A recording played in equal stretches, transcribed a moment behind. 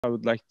I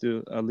would like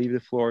to leave the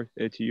floor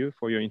to you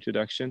for your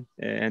introduction,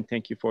 and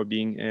thank you for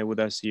being with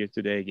us here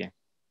today again.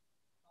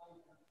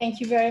 Thank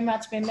you very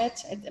much,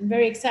 Mehmet. I'm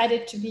very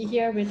excited to be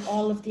here with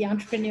all of the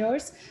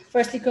entrepreneurs.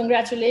 Firstly,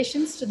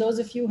 congratulations to those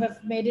of you who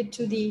have made it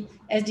to the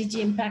SDG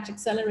Impact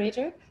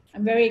Accelerator.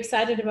 I'm very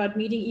excited about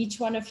meeting each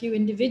one of you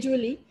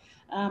individually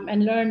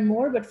and learn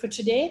more. But for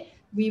today,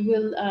 we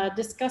will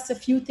discuss a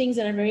few things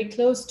that are very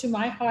close to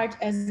my heart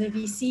as a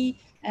VC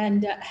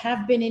and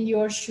have been in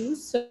your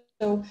shoes.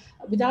 So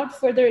without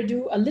further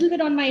ado, a little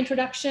bit on my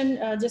introduction,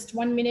 just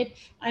 1 minute.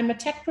 I'm a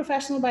tech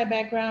professional by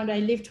background. I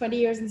lived 20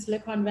 years in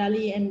Silicon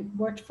Valley and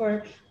worked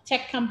for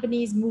tech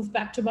companies, moved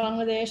back to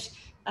Bangladesh.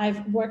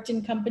 I've worked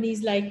in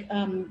companies like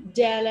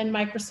Dell and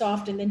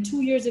Microsoft. And then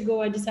 2 years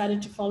ago, I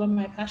decided to follow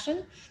my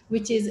passion,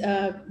 which is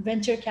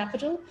venture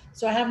capital.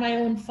 So I have my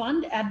own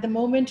fund. At the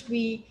moment,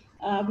 we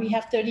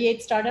have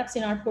 38 startups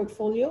in our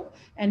portfolio,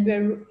 and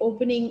we're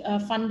opening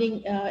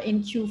funding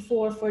in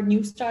Q4 for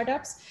new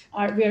startups.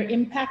 We're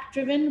impact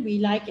driven. We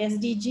like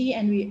SDG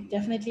and we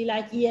definitely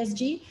like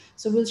ESG.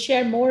 So we'll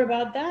share more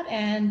about that.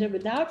 And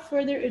without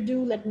further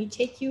ado, let me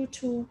take you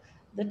to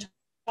the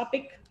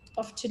topic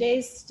of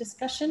today's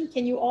discussion.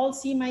 Can you all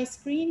see my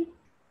screen?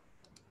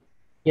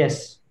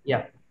 Yes,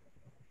 yeah.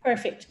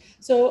 Perfect.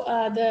 So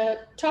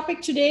the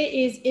topic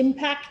today is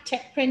impact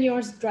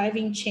techpreneurs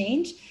driving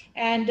change.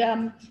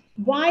 And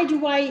why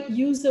do I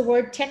use the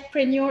word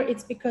techpreneur?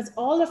 It's because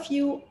all of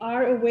you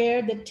are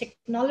aware that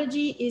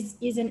technology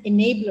is an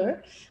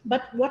enabler,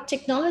 but what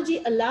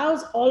technology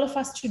allows all of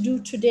us to do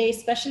today,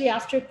 especially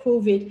after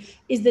COVID,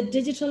 is the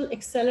digital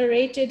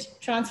accelerated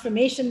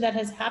transformation that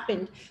has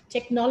happened.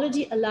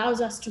 Technology allows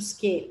us to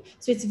scale.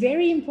 So it's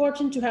very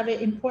important to have an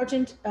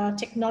important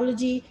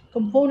technology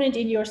component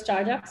in your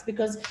startups,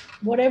 because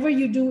whatever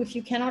you do, if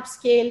you cannot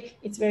scale,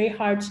 it's very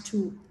hard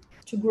to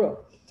grow.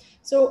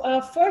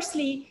 So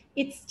firstly,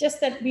 it's just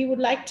that we would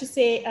like to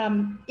say,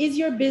 is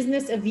your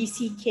business a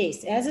VC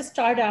case? As a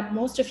startup,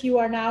 most of you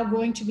are now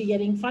going to be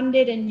getting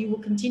funded and you will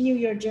continue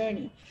your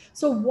journey.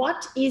 So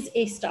what is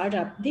a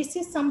startup? This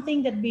is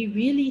something that we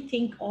really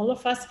think all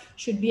of us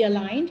should be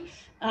aligned.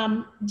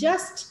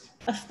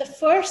 The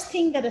first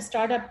thing that a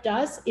startup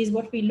does is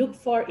what we look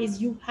for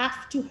is you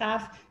have to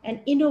have an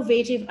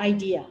innovative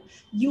idea.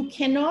 You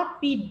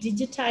cannot be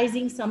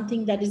digitizing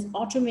something that is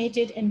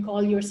automated and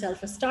call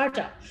yourself a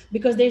startup,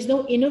 because there's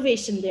no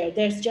innovation there.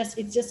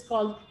 It's just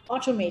called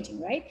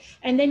automating, right?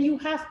 And then you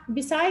have,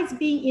 besides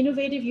being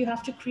innovative, you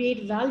have to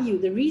create value.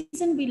 The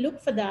reason we look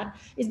for that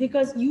is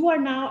because you are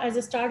now, as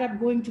a startup,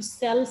 going to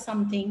sell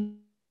something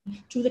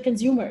to the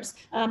consumers.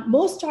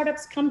 Most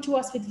startups come to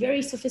us with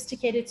very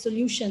sophisticated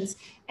solutions,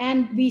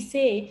 and we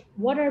say,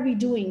 what are we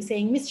doing?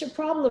 Saying, Mr.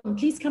 Problem,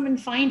 please come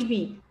and find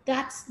me.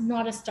 That's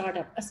not a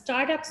startup. A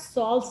startup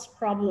solves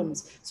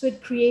problems, so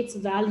it creates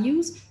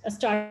values. A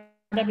startup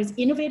is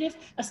innovative.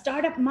 A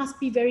startup must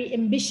be very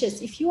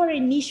ambitious. If you are a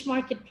niche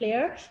market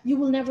player, you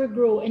will never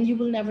grow and you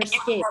will never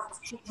scale.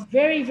 So it's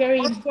very, very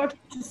important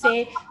to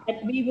say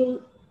that we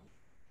will,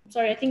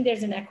 sorry, I think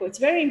there's an echo. It's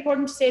very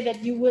important to say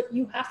that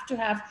you have to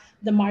have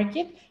the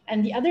market.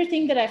 And the other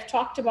thing that I've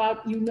talked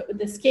about,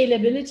 the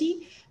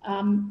scalability.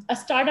 A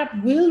startup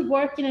will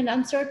work in an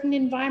uncertain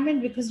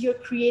environment because you're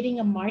creating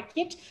a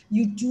market.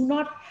 You do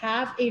not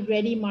have a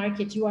ready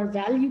market. You are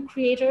value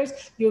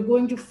creators. You're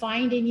going to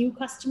find a new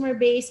customer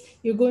base.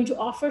 You're going to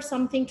offer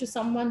something to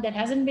someone that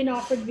hasn't been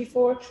offered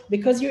before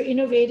because you're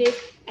innovative.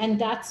 And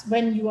that's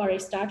when you are a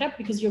startup,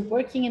 because you're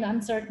working in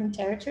uncertain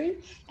territory.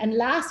 And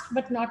last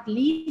but not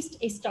least,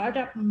 a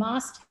startup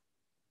must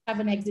have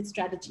an exit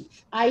strategy.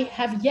 I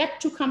have yet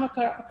to come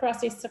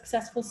across a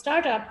successful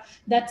startup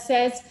that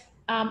says,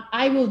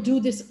 I will do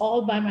this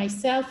all by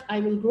myself. I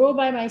will grow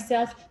by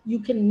myself. You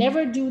can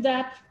never do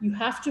that. You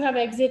have to have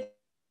exit.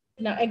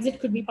 Now, exit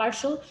could be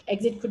partial,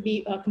 exit could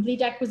be a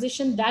complete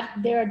acquisition. That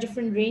there are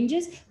different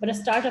ranges, but a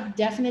startup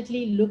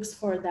definitely looks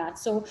for that.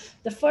 So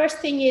the first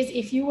thing is,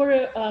 if you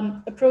were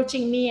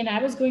approaching me and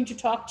I was going to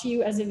talk to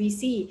you as a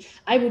VC,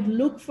 I would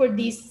look for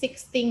these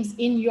 6 things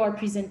in your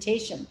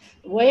presentation.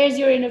 Where's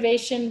your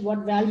innovation? What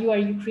value are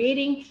you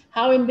creating?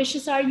 How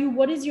ambitious are you?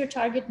 What is your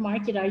target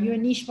market? Are you a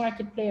niche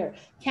market player?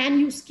 Can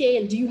you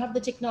scale? Do you have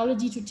the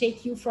technology to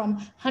take you from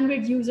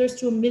 100 users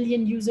to 1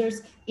 million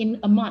users in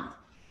a month?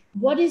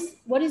 What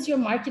is your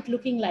market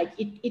looking like?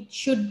 It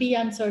should be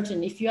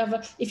uncertain. If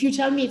you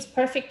tell me it's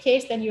perfect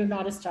case, then you're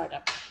not a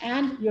startup.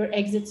 And your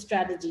exit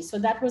strategy. So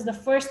that was the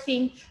first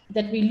thing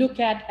that we look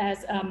at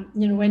as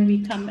when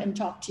we come and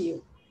talk to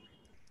you.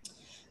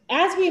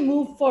 As we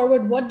move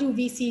forward, what do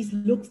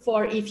VCs look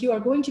for? If you are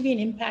going to be an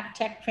impact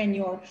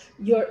techpreneur,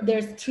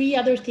 there's 3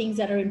 other things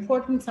that are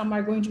important. Some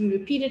are going to be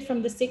repeated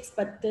from the 6,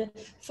 but the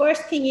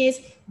first thing is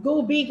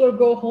go big or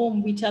go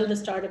home. We tell the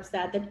startups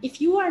that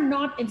if you are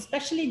not,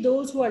 especially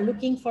those who are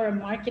looking for a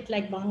market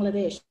like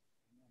Bangladesh,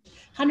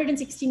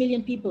 160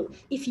 million people,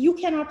 if you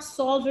cannot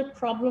solve a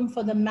problem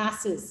for the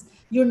masses,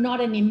 you're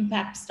not an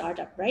impact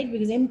startup, right?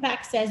 Because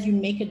impact says you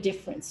make a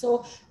difference.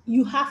 So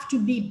you have to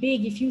be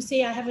big. If you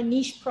say I have a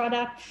niche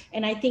product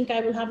and I think I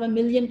will have 1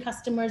 million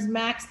customers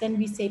max, then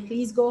we say,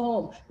 please go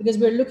home, because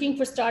we're looking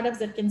for startups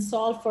that can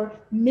solve for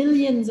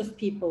millions of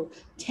people,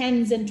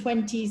 10s and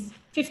 20s,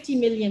 50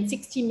 million,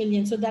 60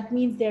 million. So that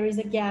means there is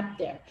a gap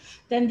there.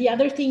 Then the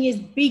other thing is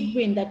big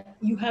win, that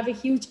you have a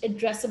huge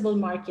addressable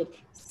market,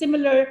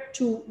 similar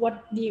to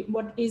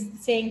what is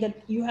saying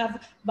that you have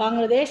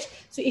Bangladesh.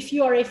 So if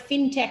you are a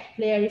fintech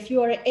player, if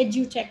you are an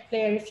edutech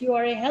player, if you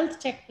are a health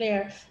tech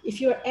player, if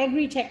you're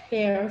agri-tech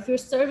player, or if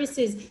you're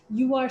services,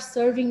 you are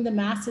serving the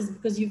masses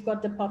because you've got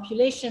the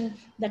population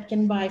that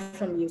can buy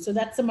from you. So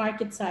that's the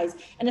market size.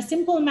 And a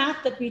simple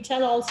math that we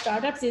tell all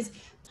startups is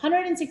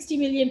 160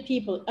 million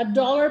people,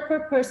 $1 per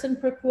person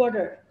per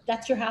quarter.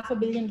 That's your $500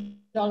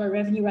 million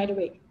revenue right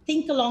away.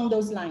 Think along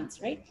those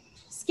lines, right?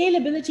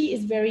 Scalability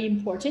is very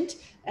important,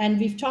 and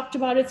we've talked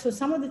about it. So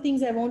some of the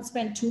things I won't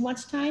spend too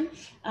much time.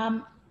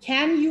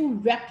 Can you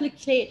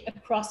replicate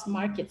across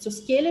markets? So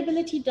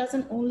scalability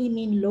doesn't only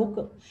mean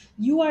local.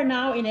 You are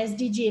now in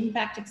SDG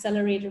Impact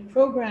Accelerator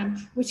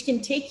program, which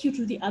can take you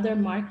to the other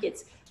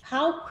markets.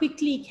 How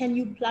quickly can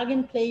you plug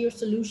and play your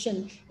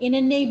solution in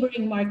a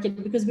neighboring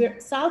market? Because we're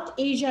South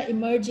Asia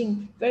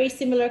emerging, very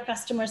similar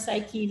customer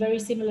psyche, very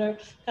similar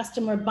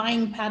customer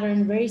buying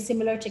pattern, very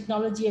similar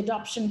technology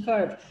adoption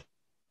curve.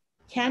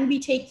 Can we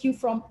take you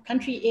from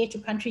country A to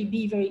country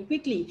B very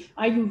quickly?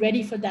 Are you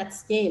ready for that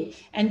scale?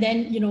 And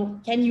then,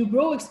 can you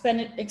grow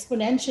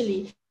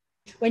exponentially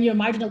when your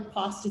marginal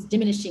cost is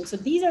diminishing? So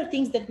these are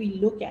things that we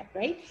look at,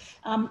 right?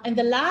 And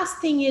the last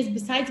thing is,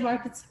 besides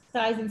market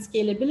size and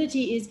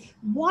scalability, is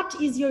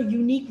what is your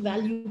unique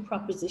value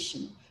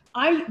proposition?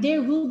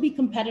 There will be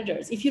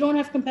competitors. If you don't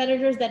have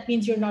competitors, that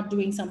means you're not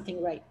doing something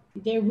right.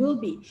 There will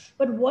be.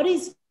 But what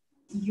is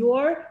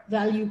your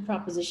value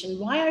proposition?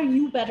 Why are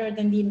you better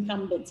than the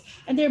incumbents?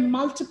 And there are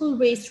multiple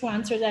ways to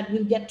answer that.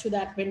 We'll get to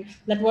that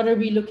what are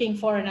we looking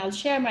for, and I'll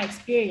share my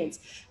experience.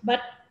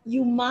 But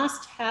you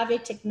must have a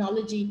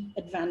technology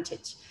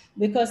advantage,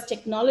 because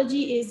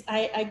technology is,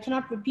 I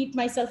cannot repeat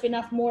myself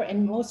enough more,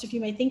 and most of you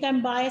may think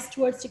I'm biased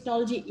towards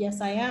technology. Yes,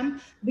 I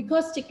am,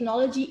 because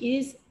technology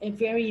is a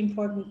very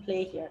important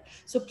play here.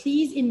 So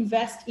please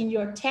invest in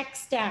your tech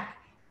stack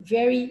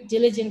very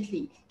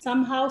diligently.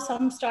 Somehow,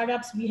 some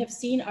startups we have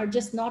seen are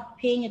just not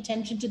paying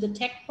attention to the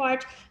tech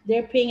part.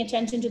 They're paying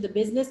attention to the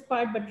business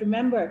part. But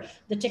remember,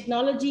 the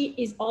technology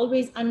is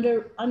always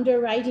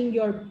underwriting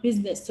your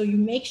business. So you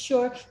make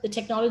sure the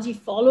technology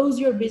follows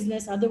your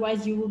business.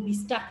 Otherwise, you will be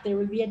stuck. There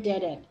will be a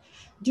dead end.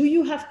 Do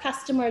you have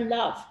customer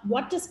love?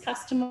 What does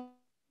customer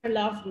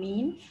love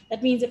mean?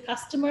 That means a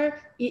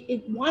customer,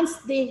 once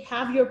they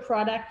have your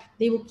product,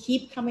 they will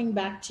keep coming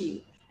back to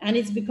you. And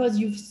it's because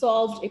you've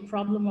solved a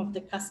problem of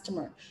the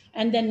customer.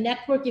 And then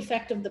network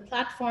effect of the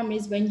platform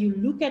is, when you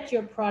look at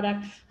your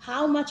product,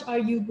 how much are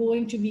you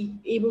going to be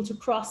able to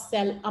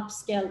cross-sell,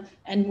 upsell,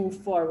 and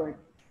move forward?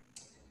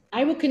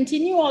 I will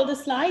continue all the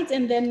slides,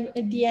 and then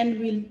at the end,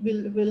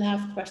 we'll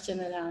have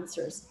question and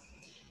answers.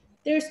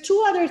 There's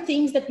two other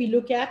things that we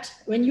look at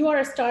when you are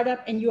a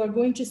startup and you are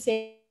going to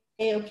say,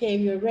 okay,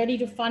 we're ready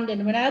to fund.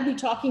 And when I'll be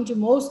talking to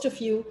most of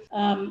you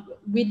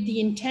with the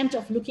intent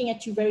of looking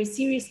at you very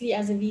seriously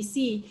as a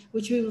VC,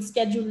 which we will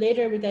schedule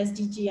later with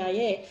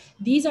SDGIA,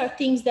 these are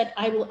things that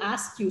I will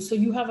ask you. So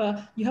you have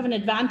an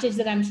advantage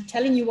that I'm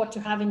telling you what to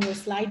have in your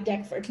slide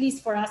deck, for at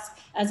least for us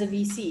as a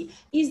VC.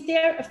 Is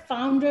there a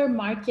founder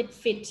market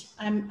fit?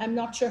 I'm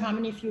not sure how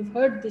many of you have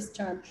heard this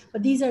term,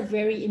 but these are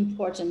very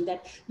important.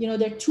 That,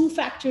 there are two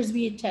factors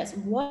we test.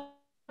 What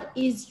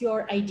is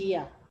your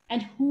idea?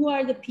 And who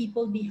are the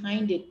people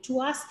behind it? To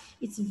us,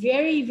 it's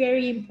very,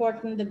 very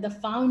important that the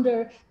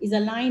founder is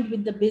aligned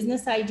with the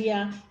business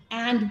idea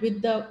and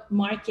with the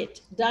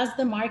market. Does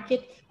the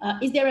market,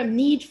 is there a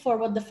need for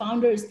what the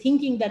founder is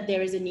thinking that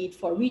there is a need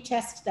for? We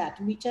test that.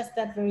 We test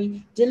that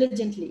very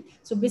diligently.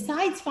 So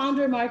besides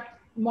founder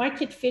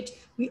market fit,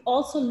 we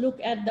also look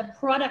at the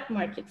product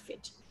market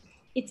fit.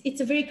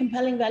 It's a very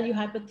compelling value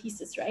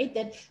hypothesis, right?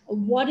 That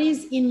what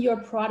is in your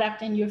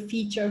product and your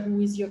feature,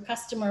 who is your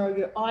customer or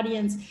your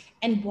audience,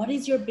 and what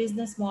is your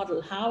business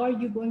model? How are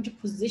you going to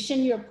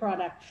position your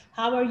product?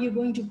 How are you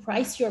going to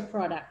price your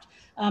product?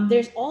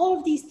 There's all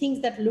of these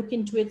things that look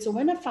into it. So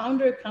when a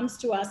founder comes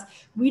to us,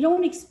 we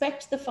don't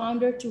expect the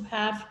founder to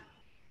have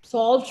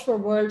solved for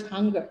world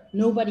hunger.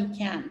 Nobody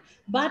can.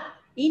 But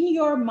in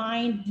your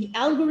mind, the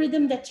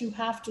algorithm that you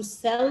have to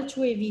sell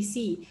to a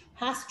VC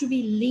has to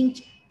be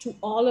linked to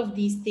all of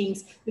these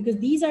things, because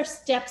these are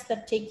steps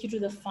that take you to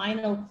the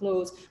final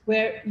close,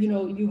 where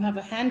you have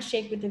a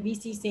handshake with the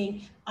VC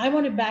saying, I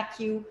want to back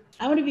you,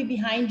 I want to be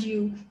behind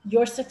you,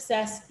 your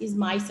success is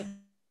my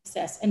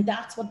success. And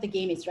that's what the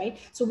game is, right?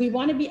 So we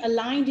want to be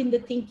aligned in the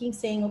thinking,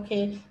 saying,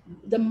 okay,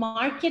 the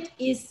market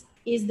is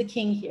the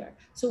king here.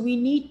 So we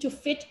need to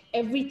fit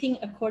everything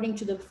according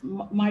to the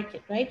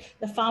market, right?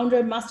 The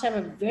founder must have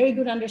a very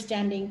good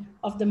understanding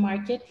of the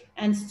market,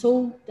 and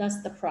so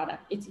does the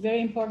product. It's very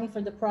important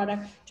for the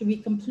product to be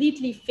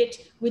completely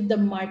fit with the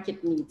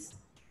market needs.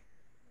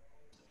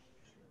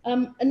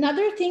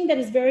 Another thing that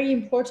is very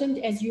important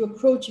as you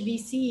approach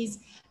VCs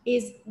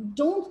is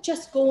don't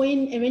just go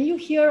in, and when you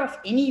hear of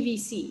any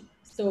VC,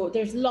 so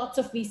there's lots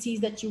of VCs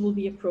that you will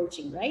be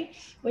approaching, right?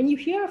 When you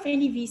hear of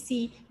any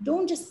VC,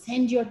 don't just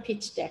send your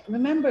pitch deck.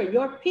 Remember,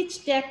 your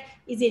pitch deck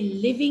is a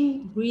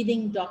living,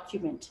 breathing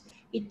document.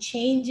 It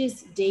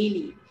changes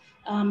daily.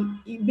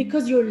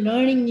 Because you're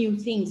learning new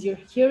things, you're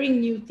hearing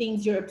new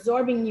things, you're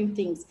absorbing new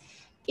things.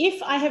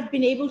 If I have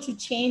been able to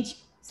change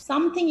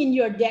something in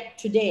your deck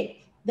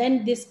today,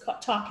 then this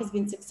talk has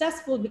been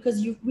successful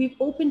because we've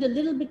opened a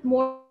little bit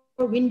more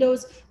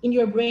windows in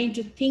your brain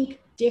to think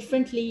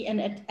differently and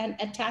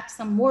attach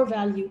some more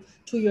value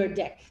to your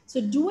deck.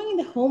 So doing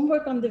the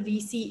homework on the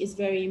VC is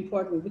very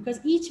important because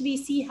each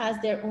VC has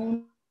their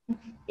own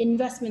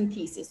investment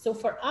thesis. So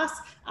for us,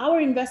 our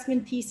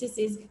investment thesis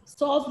is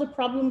solve the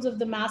problems of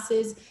the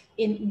masses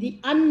in the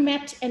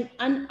unmet and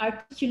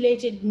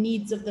unarticulated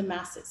needs of the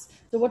masses.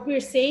 So what we're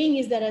saying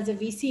is that as a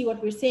VC,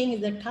 what we're saying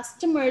is that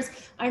customers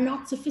are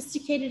not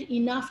sophisticated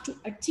enough to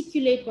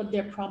articulate what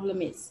their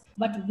problem is.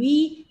 But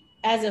we,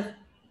 as a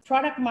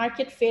product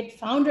market fit,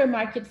 founder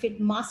market fit,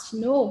 must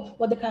know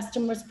what the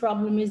customer's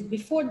problem is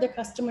before the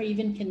customer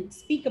even can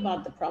speak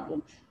about the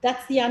problem.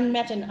 That's the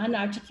unmet and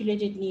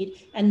unarticulated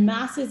need. And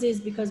masses is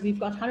because we've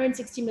got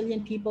 160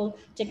 million people,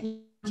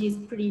 technology is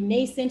pretty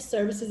nascent,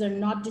 services are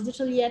not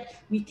digital yet.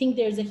 We think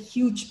there's a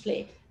huge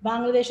play.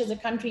 Bangladesh as a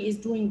country is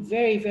doing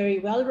very, very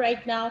well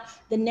right now.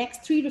 The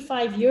next 3 to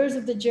 5 years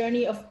of the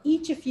journey of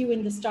each of you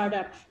in the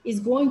startup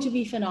is going to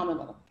be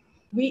phenomenal.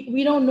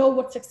 We don't know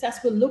what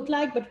success will look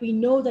like, but we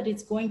know that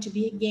it's going to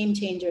be a game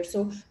changer.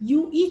 So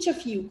each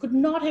of you could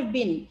not have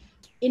been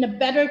in a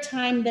better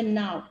time than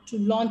now to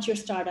launch your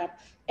startup.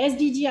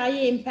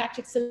 SDGIA Impact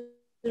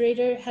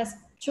Accelerator has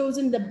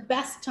chosen the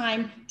best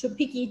time to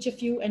pick each of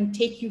you and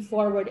take you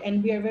forward.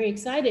 And we are very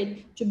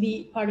excited to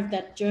be part of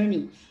that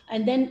journey.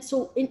 And then,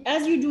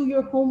 as you do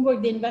your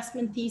homework, the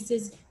investment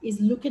thesis is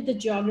look at the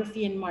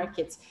geography and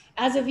markets.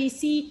 As a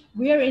VC,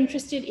 we are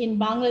interested in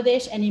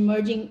Bangladesh and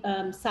emerging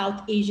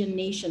South Asian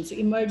nations. So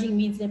emerging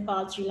means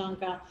Nepal, Sri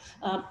Lanka,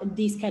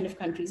 these kind of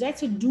countries, right?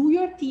 So do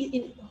your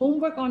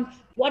homework on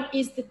what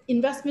is the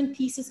investment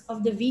thesis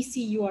of the VC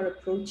you are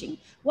approaching.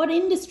 What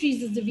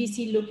industries does the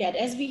VC look at?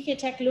 SVK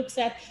Tech looks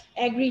at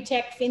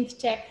agri-tech,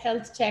 fintech,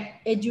 health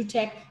tech,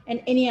 edu-tech,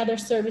 and any other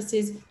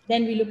services.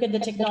 Then we look at the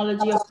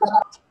technology of...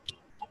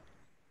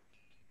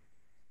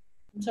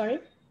 I'm sorry?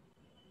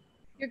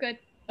 You're good.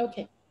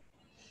 Okay.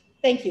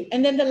 Thank you.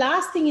 And then the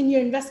last thing in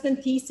your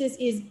investment thesis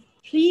is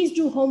please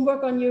do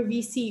homework on your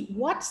VC.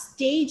 What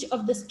stage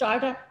of the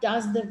startup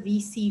does the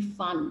VC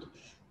fund?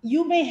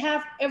 You may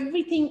have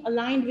everything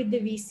aligned with the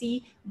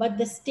VC, but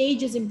the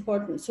stage is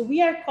important. So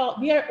we are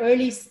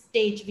early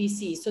stage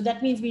VCs. So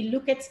that means we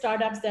look at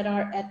startups that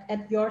are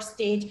at your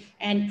stage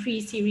and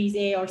pre-Series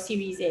A or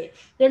Series A.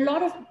 There are a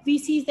lot of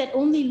VCs that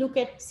only look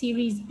at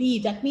Series B.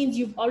 That means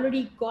you've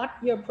already got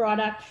your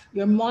product,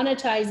 you're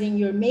monetizing,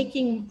 you're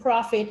making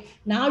profit.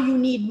 Now you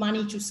need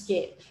money to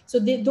scale. So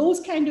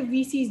those kind of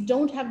VCs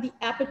don't have the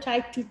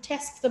appetite to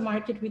test the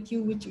market with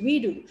you, which we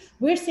do.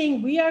 We're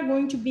saying we are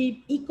going to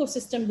be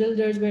ecosystem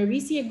builders where we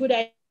see a good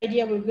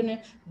idea, we're going to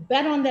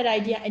bet on that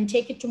idea and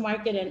take it to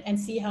market and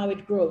see how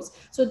it grows.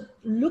 So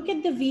look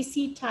at the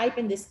VC type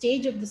and the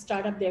stage of the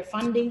startup they're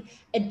funding,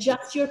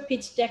 adjust your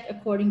pitch deck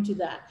according to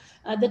that.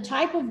 The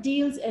type of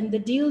deals and the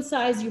deal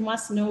size, you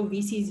must know.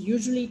 VCs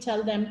usually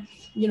tell them,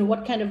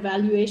 what kind of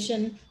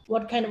valuation,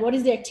 what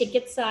is their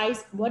ticket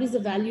size, what is the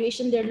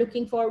valuation they're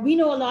looking for. We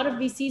know a lot of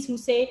VCs who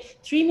say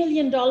 $3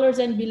 million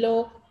and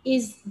below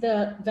is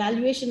the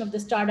valuation of the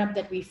startup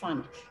that we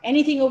fund.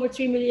 Anything over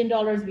 $3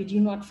 million, we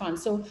do not fund.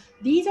 So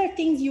these are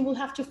things you will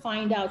have to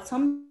find out.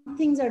 Some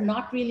things are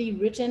not really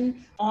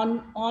written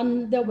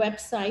on the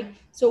website.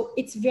 So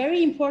it's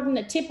very important.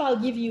 A tip I'll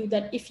give you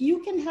that if you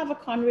can have a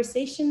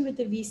conversation with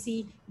the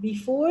VC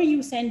before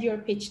you send your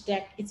pitch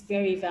deck, it's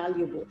very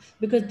valuable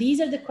because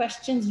these are the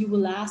questions you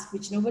will ask,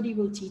 which nobody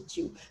will teach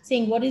you.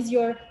 Saying, what is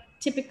your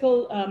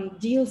typical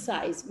deal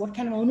size? What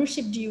kind of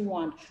ownership do you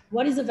want?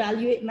 What is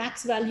the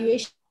max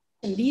valuation?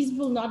 These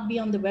will not be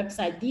on the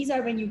website. These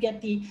are when you get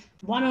the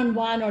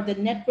one-on-one or the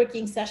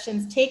networking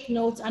sessions, take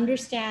notes,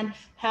 understand,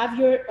 have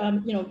your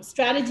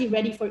strategy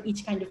ready for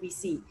each kind of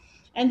VC.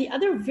 And the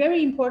other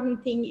very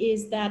important thing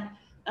is that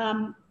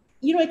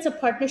it's a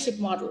partnership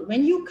model.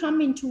 When you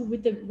come into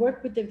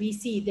work with the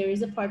VC, there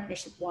is a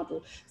partnership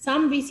model.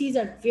 Some VCs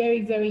are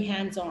very, very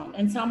hands-on,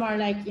 and some are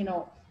like,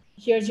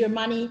 here's your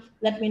money,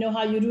 let me know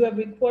how you do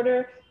every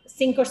quarter,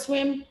 sink or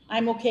swim,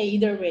 I'm okay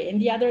either way. And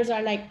the others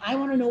are like, I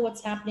want to know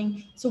what's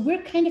happening. So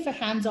we're kind of a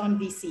hands-on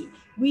VC.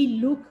 We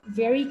look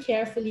very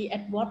carefully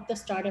at what the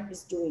startup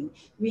is doing.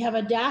 We have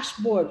a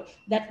dashboard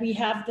that we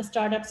have the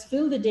startups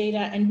fill the data,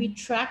 and we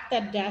track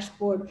that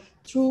dashboard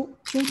through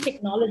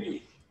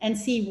technology and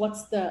see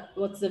what's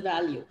the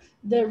value,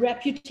 the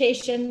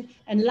reputation.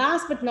 And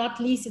last but not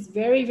least, it's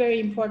very, very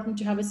important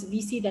to have a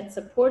VC that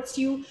supports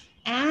you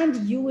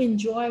and you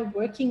enjoy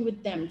working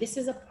with them. This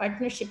is a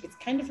partnership. It's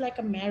kind of like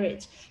a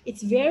marriage.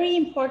 It's very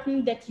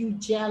important that you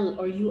gel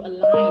or you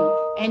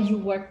align and you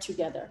work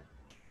together.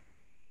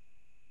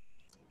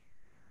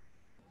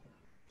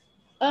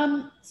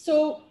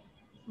 So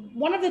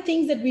one of the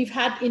things that we've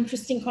had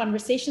interesting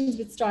conversations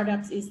with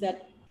startups is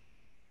that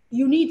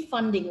you need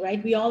funding,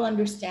 right? We all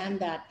understand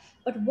that.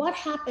 But what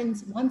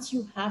happens once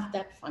you have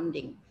that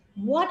funding?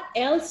 What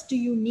else do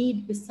you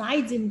need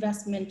besides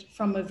investment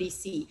from a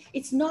VC?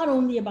 It's not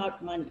only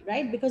about money,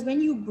 right? Because when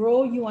you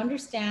grow, you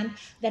understand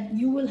that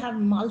you will have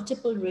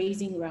multiple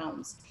raising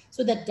rounds.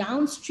 So the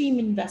downstream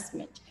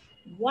investment,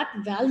 what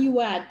value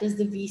add does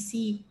the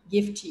VC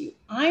give to you?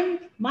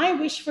 My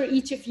wish for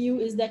each of you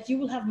is that you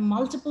will have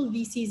multiple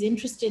VCs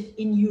interested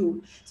in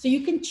you, so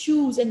you can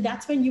choose, and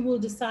that's when you will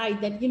decide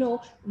that, you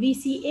know,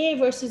 VC A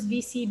versus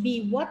VC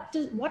B,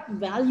 what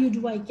value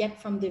do I get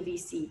from the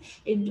VC?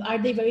 Are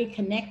they very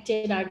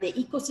connected? Are they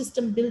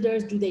ecosystem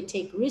builders? Do they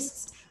take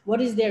risks? What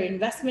is their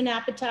investment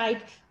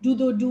appetite? Do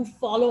they do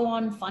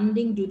follow-on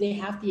funding? Do they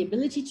have the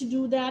ability to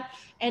do that?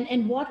 And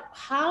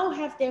how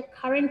have their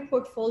current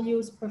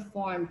portfolios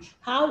performed?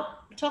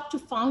 Talk to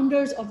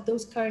founders of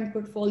those current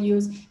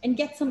portfolios and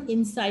get some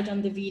insight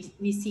on the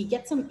VC,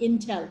 get some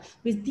intel,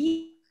 because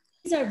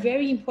these are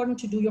very important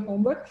to do your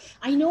homework.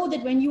 I know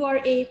that when you are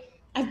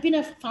I've been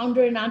a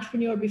founder and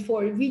entrepreneur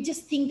before, we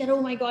just think that,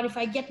 oh my God, if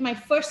I get my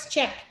first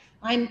check,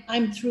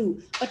 I'm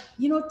through. But,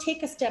 you know,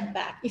 take a step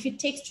back. If it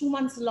takes 2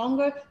 months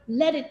longer,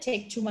 let it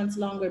take 2 months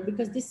longer,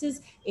 because this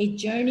is a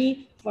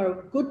journey for a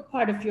good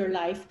part of your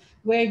life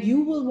where you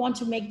will want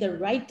to make the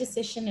right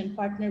decision and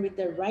partner with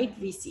the right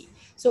VC.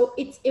 So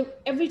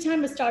every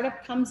time a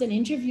startup comes and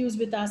interviews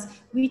with us,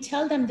 we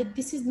tell them that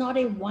this is not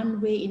a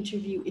one-way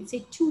interview. It's a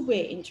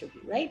two-way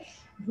interview, right?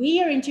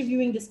 We are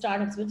interviewing the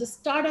startups, but the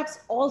startups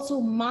also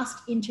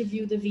must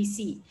interview the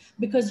VC,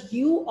 because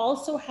you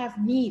also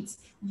have needs.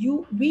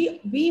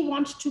 We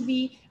want to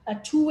be a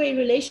two-way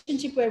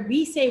relationship where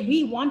we say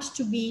we want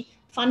to be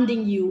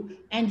funding you,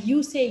 and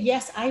you say,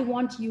 yes, I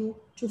want you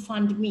to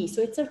fund me.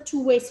 So it's a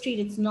two-way street.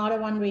 It's not a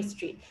one-way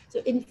street.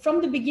 So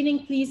from the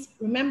beginning, please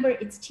remember,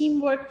 it's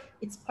teamwork,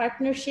 it's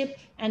partnership,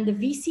 and the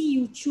VC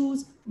you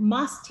choose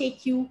must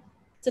take you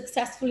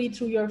successfully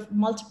through your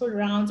multiple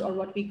rounds, or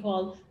what we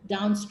call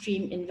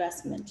downstream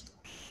investment.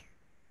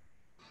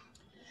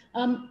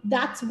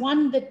 That's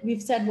one that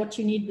we've said what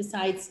you need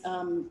besides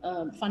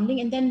funding.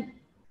 And then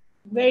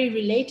very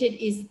related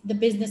is the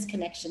business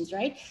connections,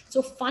 right?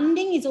 So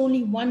funding is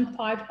only one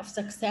part of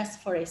success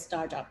for a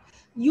startup.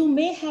 You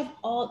may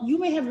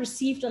have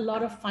received a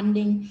lot of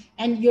funding,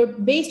 and you're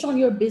based on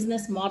your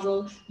business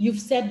model.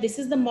 You've said, this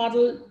is the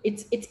model.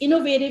 It's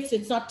innovative, so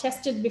it's not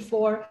tested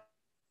before.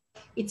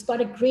 It's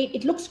got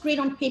it looks great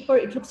on paper.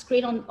 It looks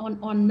great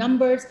on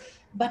numbers,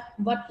 but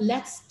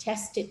let's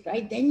test it,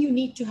 right? Then you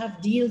need to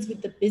have deals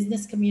with the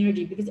business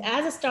community, because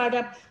as a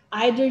startup,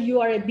 either you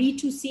are a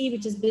B2C,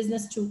 which is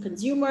business to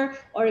consumer,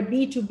 or a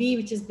B2B,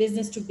 which is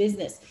business to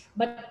business.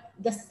 But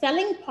the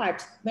selling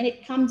part, when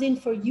it comes in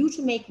for you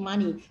to make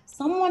money,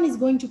 someone is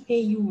going to pay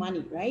you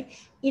money, right?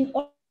 In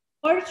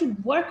order to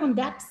work on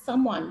that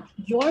someone,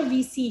 your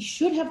VC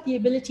should have the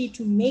ability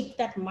to make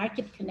that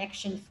market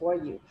connection for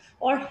you,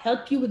 or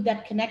help you with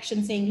that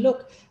connection, saying,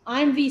 look,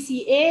 I'm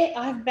VC A,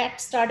 I've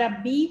backed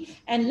startup B,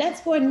 and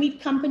let's go and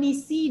meet company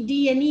C,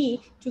 D, and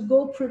E to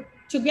go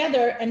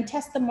together and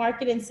test the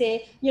market and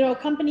say, you know,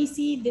 company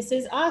C, this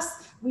is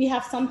us, we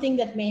have something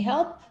that may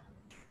help.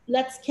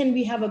 Can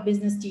we have a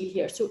business deal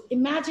here? So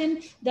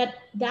imagine that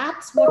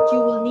that's what you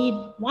will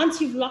need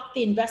once you've locked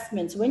the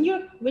investments. When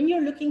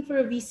you're looking for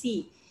a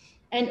VC,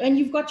 and when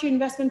you've got your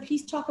investment,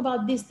 please talk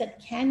about this,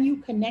 that can you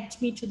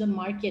connect me to the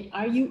market?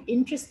 Are you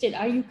interested?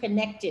 Are you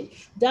connected?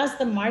 Does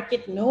the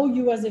market know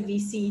you as a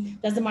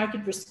VC? Does the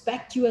market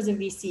respect you as a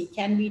VC?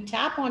 Can we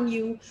tap on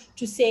you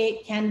to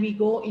say, can we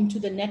go into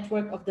the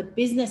network of the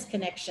business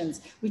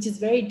connections, which is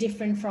very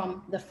different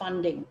from the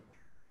funding?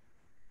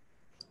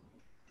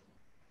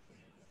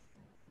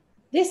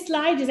 This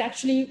slide is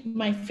actually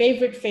my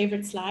favorite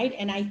slide.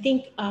 And I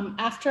think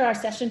after our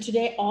session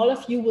today, all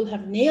of you will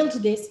have nailed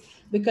this,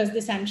 because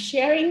this I'm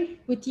sharing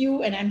with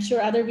you, and I'm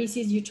sure other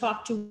VCs you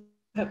talk to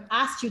have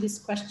asked you this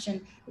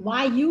question: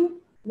 why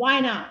you? Why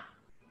now?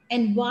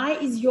 And why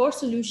is your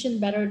solution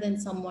better than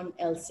someone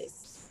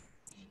else's?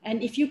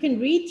 And if you can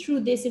read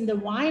through this in the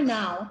why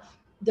now,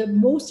 the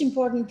most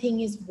important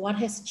thing is what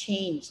has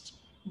changed.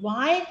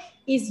 Why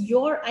is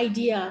your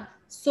idea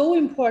so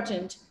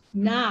important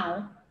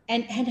now?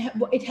 And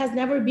it has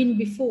never been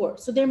before.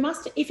 So there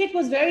must, if it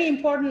was very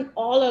important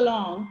all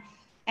along,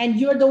 and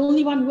you're the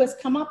only one who has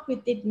come up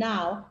with it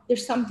now,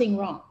 there's something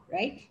wrong,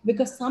 right?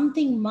 Because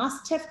something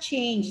must have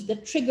changed, the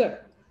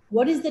trigger.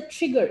 What is the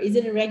trigger? Is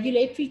it a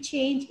regulatory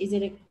change? Is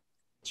it a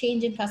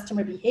change in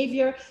customer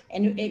behavior?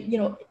 And you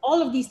know,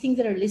 all of these things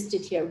that are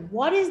listed here.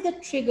 What is the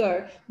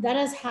trigger that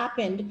has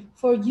happened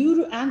for you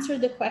to answer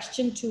the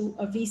question to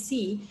a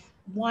VC,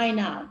 why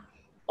now?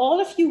 All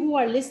of you who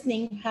are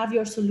listening have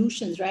your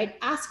solutions, right?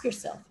 Ask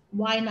yourself,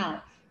 why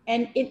now?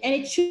 And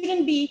it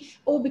shouldn't be,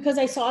 oh, because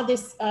I saw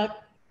this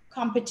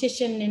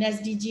competition in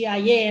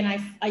SDGIA and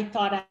I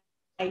thought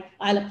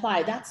I'll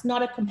apply. That's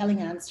not a compelling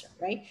answer,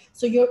 right?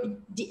 So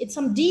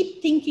some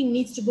deep thinking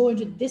needs to go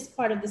into this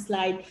part of the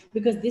slide,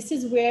 because this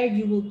is where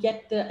you will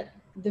get the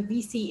the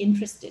VC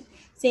interested,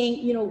 saying,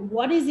 you know,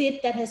 what is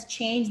it that has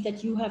changed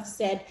that you have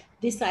said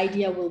this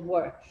idea will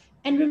work?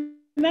 And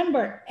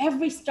remember,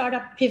 every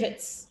startup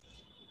pivots.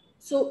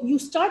 So you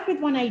start with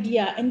one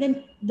idea, and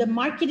then the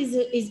market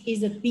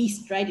is a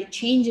beast, right? It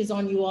changes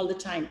on you all the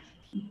time.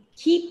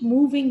 Keep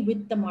moving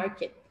with the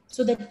market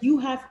so that you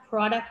have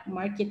product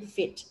market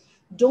fit.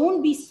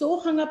 Don't be so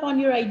hung up on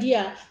your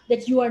idea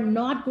that you are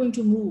not going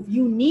to move.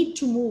 You need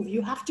to move.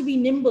 You have to be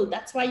nimble.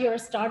 That's why you're a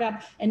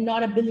startup and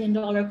not a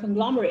billion-dollar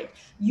conglomerate.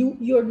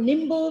 You're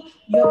nimble.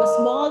 You have a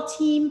small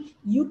team.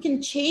 You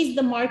can chase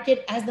the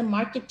market as the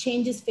market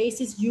changes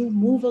faces. You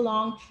move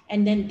along,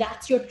 and then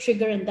that's your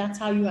trigger, and that's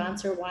how you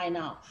answer why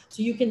now.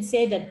 So you can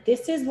say that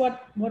this is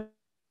what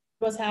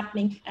was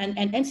happening,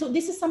 and so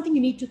this is something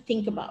you need to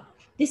think about.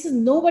 This is,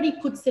 nobody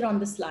puts it on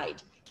the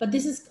slide, but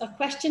this is a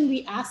question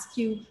we ask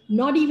you,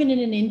 not even in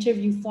an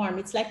interview form.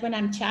 It's like when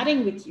I'm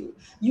chatting with you,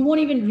 you won't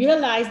even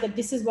realize that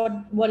this is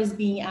what is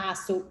being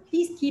asked. So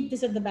please keep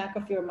this at the back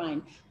of your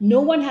mind.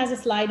 No one has a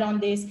slide on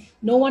this.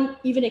 No one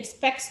even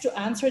expects to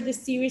answer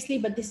this seriously,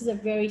 but this is a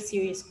very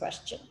serious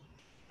question.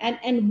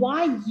 And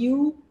why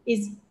you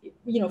is,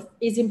 you know,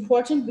 is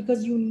important,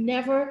 because you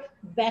never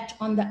bet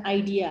on the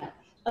idea.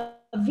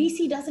 A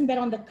VC doesn't bet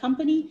on the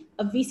company.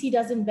 A VC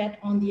doesn't bet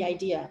on the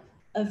idea.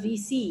 A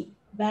VC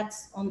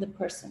bets on the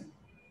person.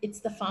 It's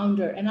the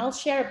founder. And I'll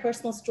share a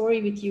personal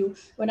story with you.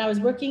 When I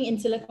was working in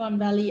Silicon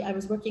Valley, I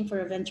was working for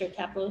a venture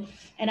capital,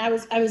 and I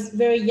was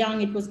very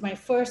young. It was my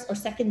first or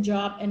second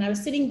job, and I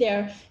was sitting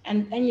there,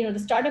 and you know, the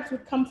startups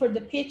would come for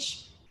the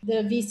pitch.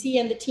 The VC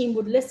and the team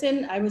would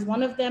listen. I was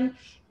one of them,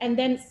 and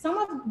then some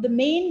of the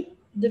main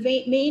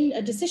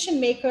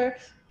decision maker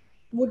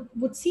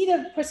would see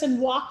the person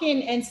walk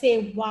in and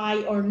say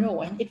why or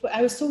no. And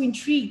I was so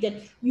intrigued that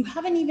you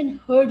haven't even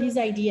heard his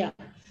idea.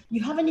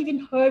 You haven't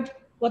even heard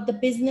what the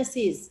business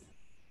is.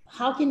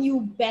 How can you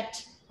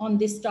bet on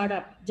this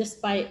startup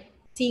just by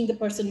seeing the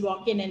person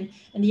walk in?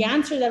 And the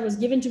answer that was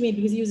given to me,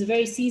 because he was a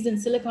very seasoned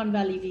Silicon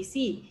Valley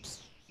VC,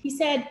 he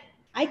said,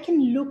 I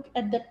can look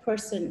at that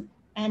person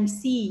and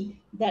see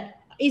that,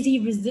 is he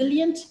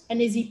resilient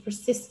and is he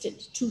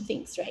persistent? Two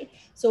things, right?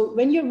 So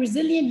when you're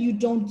resilient, you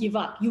don't give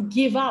up. You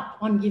give up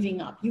on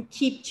giving up. You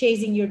keep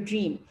chasing your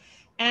dream.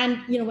 And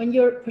you know, when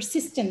you're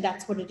persistent,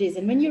 that's what it is.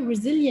 And when you're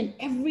resilient,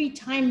 every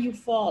time you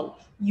fall,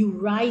 you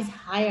rise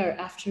higher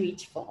after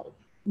each fall.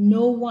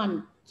 No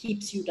one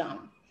keeps you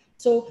down.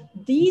 So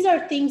these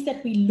are things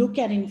that we look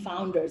at in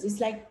founders. It's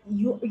like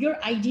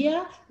your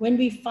idea, when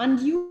we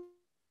fund you,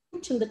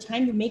 till the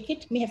time you make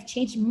it, may have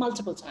changed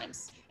multiple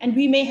times. And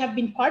we may have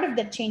been part of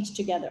that change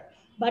together,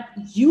 but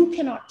you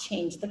cannot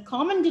change. The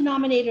common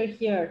denominator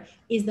here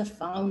is the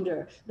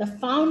founder. The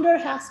founder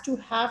has to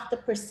have the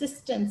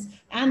persistence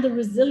and the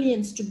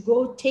resilience to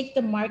go take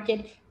the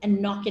market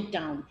and knock it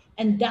down.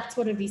 And that's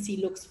what a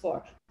VC looks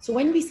for. So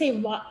when we say,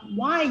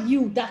 why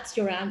you, that's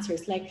your answer.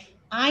 It's like,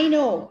 I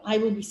know I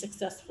will be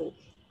successful.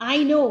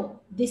 I know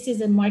this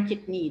is a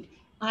market need.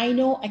 I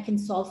know I can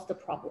solve the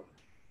problem.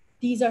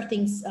 These are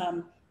things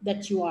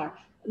that you are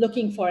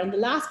looking for. And the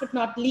last but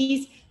not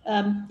least,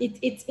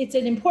 it's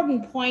an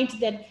important point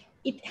that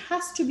it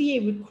has to be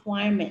a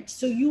requirement.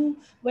 So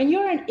when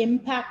you're an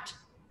impact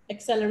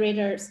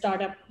accelerator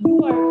startup,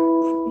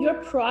 your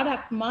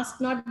product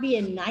must not be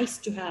a nice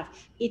to have.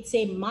 It's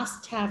a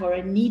must have or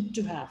a need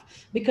to have,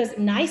 because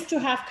nice to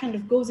have kind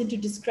of goes into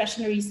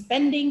discretionary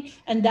spending,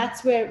 and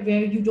that's where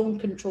you don't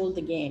control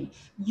the game.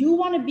 You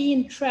want to be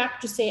in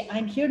track to say,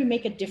 I'm here to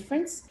make a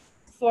difference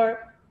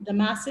for the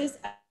masses.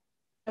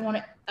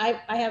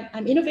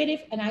 I'm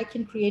innovative and I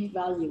can create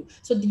value.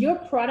 So your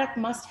product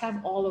must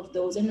have all of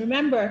those. And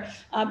remember,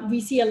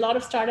 we see a lot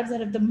of startups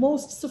that have the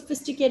most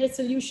sophisticated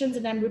solutions,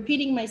 and I'm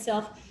repeating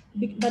myself,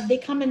 but they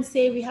come and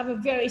say, we have a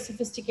very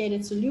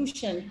sophisticated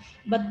solution,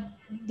 but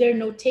there are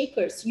no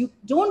takers. You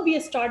don't be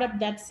a startup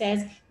that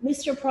says,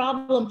 Mr.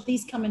 Problem,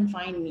 please come and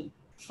find me.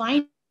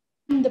 Find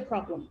the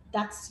problem.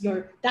 That's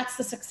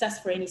the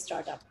success for any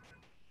startup.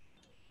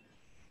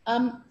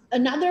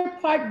 Another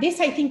part,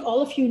 this I think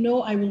all of you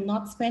know, I will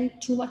not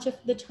spend too much of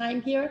the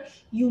time here.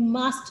 You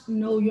must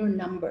know your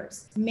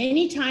numbers.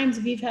 Many times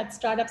we've had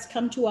startups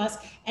come to us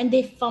and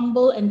they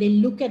fumble and they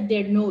look at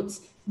their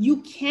notes. You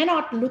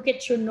cannot look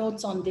at your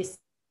notes on this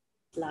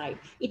slide.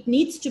 It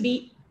needs to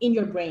be in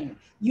your brain.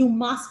 You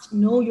must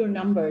know your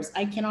numbers.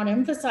 I cannot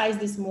emphasize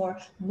this more.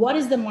 What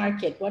is the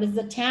market? What is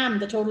the TAM,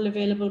 the total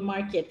available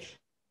market?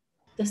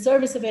 The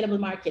service available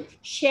market,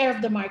 share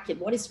of the market,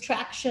 what is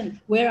traction,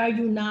 where are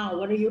you now,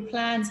 what are your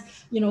plans,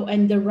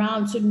 and the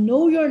round. So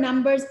know your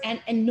numbers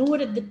and know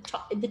it at the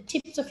top, at the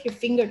tips of your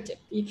fingertip.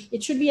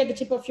 It should be at the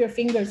tip of your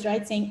fingers,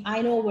 right? Saying,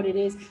 I know what it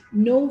is.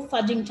 No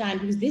fudging time,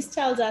 because this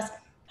tells us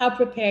how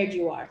prepared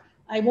you are.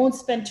 I won't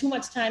spend too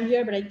much time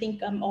here, but I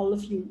think all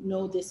of you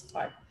know this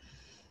part.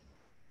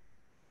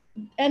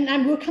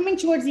 And we're coming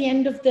towards the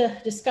end of the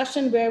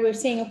discussion where we're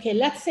saying, okay,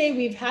 let's say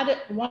we've had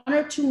 1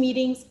 or 2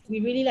 meetings. We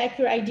really like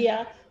your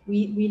idea.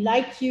 We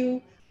like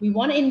you. We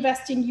want to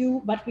invest in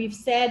you, but we've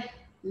said,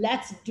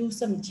 let's do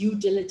some due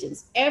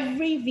diligence.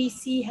 Every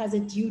VC has a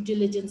due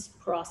diligence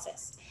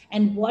process.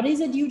 And what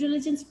is a due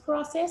diligence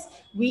process?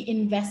 We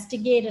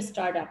investigate a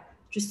startup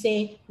to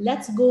say,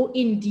 let's go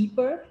in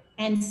deeper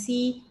and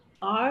see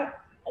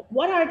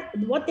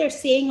what they're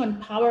saying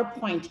on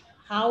PowerPoint.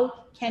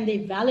 How can they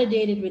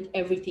validate it with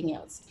everything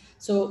else?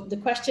 So the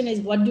question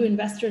is, what do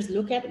investors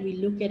look at? We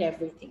look at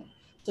everything.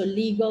 So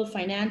legal,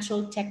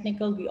 financial,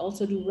 technical. We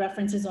also do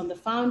references on the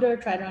founder,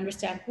 try to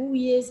understand who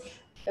he is,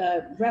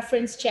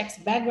 reference checks,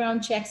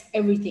 background checks,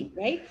 everything,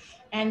 right?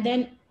 And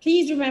then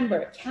please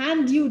remember,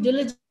 can due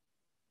diligence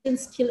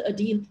kill a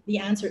deal? The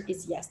answer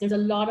is yes. There's a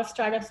lot of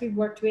startups we've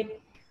worked with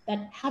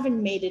that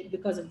haven't made it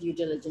because of due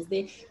diligence.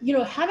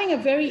 Having a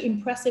very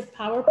impressive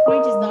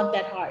PowerPoint is not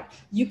that hard.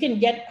 You can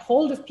get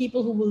hold of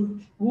people who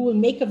will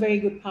make a very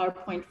good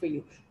PowerPoint for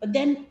you, but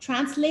then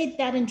translate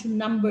that into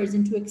numbers,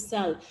 into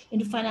Excel,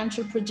 into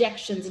financial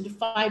projections, into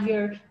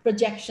 5-year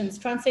projections,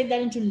 translate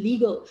that into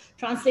legal,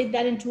 translate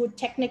that into a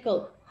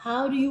technical.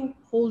 How do you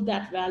hold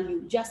that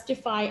value,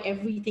 justify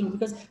everything?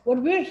 Because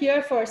what we're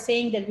here for,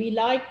 saying that we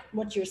like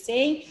what you're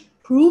saying,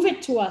 prove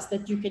it to us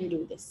that you can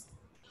do this.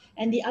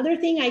 And the other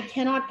thing I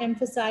cannot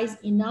emphasize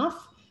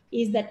enough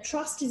is that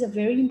trust is a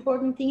very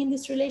important thing in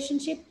this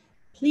relationship.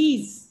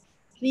 Please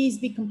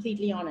be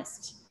completely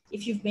honest.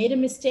 If you've made a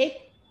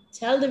mistake,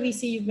 tell the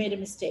VC you've made a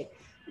mistake.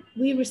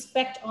 We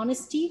respect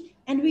honesty,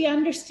 and we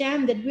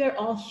understand that we are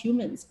all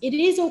humans. It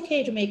is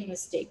okay to make a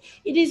mistake.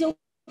 It is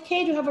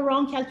okay to have a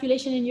wrong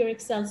calculation in your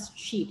Excel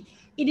sheet.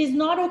 It is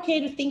not okay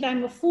to think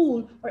I'm a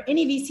fool, or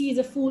any VC is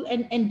a fool,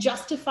 and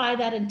justify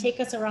that and take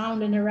us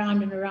around and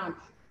around and around.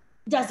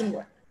 It doesn't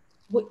work.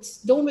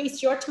 Don't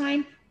waste your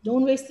time.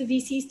 Don't waste the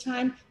VC's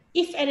time.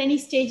 If at any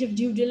stage of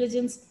due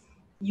diligence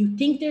you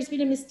think there's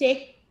been a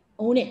mistake,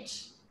 own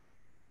it.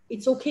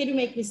 It's okay to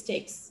make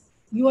mistakes.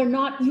 You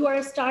are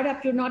a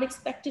startup. You're not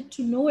expected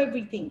to know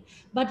everything,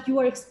 but you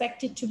are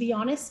expected to be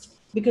honest,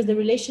 because the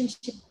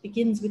relationship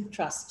begins with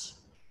trust.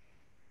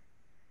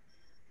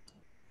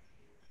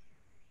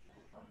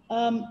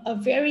 A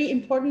very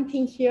important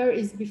thing here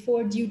is,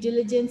 before due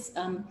diligence,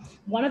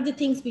 one of the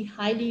things we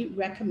highly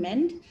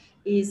recommend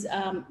is,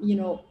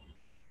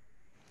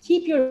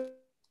 keep your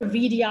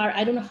VDR.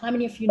 I don't know how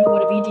many of you know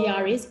what a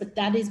VDR is, but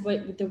that is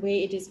the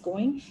way it is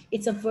going.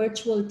 It's a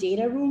virtual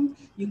data room.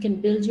 You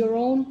can build your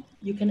own.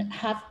 You can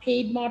have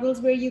paid models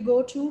where you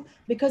go to,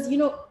 because,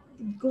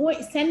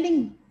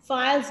 sending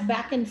files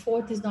back and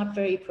forth is not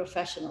very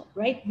professional,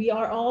 right? We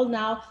are all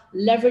now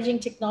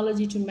leveraging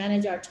technology to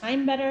manage our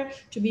time better,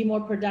 to be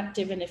more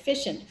productive and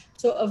efficient.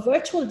 So a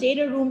virtual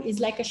data room is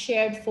like a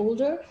shared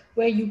folder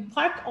where you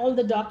park all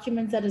the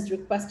documents that is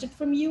requested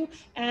from you,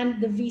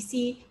 and the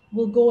VC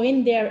will go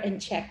in there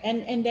and check.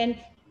 And then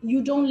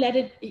you don't let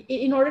it,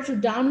 in order to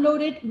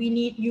download it, we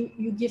need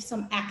you give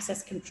some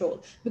access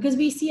control, because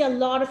we see a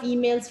lot of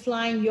emails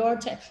flying. Your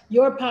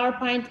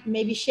PowerPoint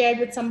may be shared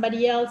with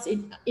somebody else,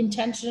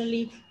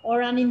 intentionally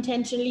or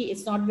unintentionally.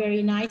 It's not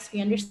very nice. We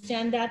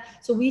understand that.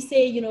 So we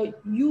say,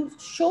 you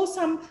show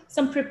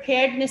some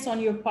preparedness on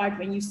your part.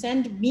 When you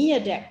send me a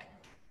deck,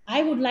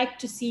 I would like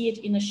to see it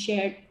in a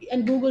shared,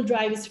 and Google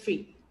Drive is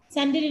free.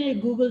 Send it in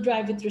a Google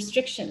Drive with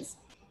restrictions.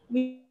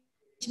 Which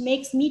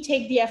makes me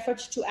take the effort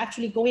to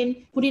actually go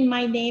in, put in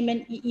my name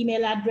and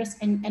email address,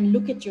 and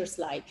look at your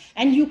slide.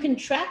 And you can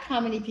track how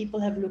many people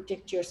have looked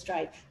at your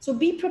slide. So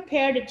be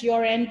prepared at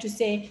your end to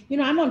say,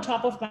 I'm on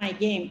top of my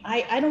game.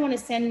 I don't want to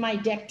send my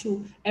deck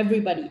to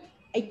everybody.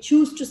 I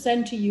choose to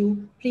send to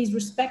you. Please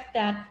respect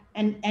that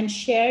and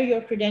share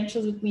your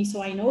credentials with me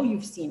so I know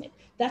you've seen it.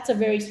 That's a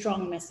very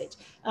strong message.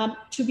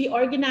 To be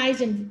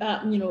organized and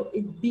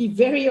be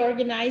very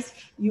organized.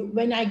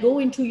 When I go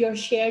into your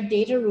shared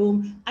data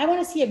room, I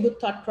want to see a good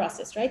thought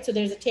process, right? So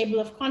there's a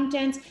table of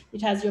contents.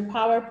 It has your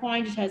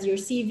PowerPoint. It has your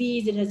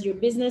CVs. It has your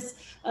business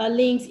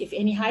links, if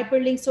any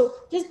hyperlinks. So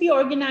just be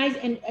organized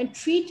and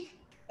treat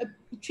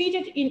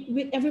it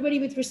with everybody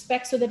with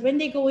respect, so that when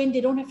they go in,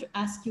 they don't have to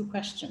ask you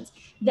questions.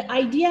 The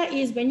idea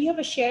is, when you have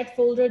a shared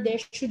folder, there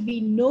should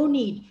be no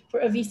need for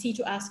a VC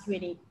to ask you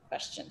any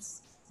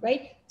questions,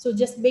 right? So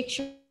just make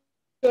sure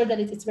that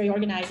it's very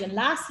organized. And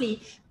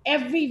lastly,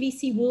 every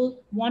VC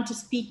will want to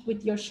speak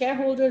with your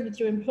shareholders, with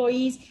your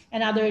employees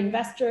and other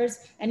investors.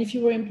 And if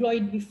you were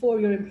employed before,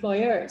 your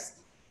employers.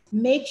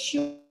 Make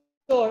sure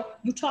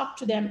you talk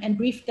to them and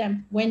brief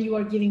them when you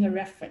are giving a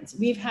reference.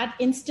 We've had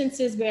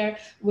instances where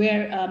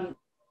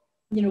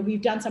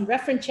we've done some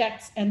reference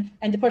checks and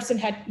the person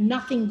had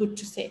nothing good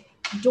to say.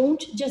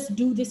 Don't just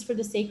do this for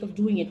the sake of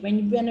doing it.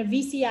 When a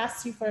VC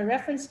asks you for a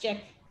reference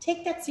check,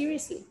 take that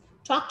seriously.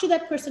 Talk to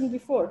that person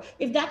before.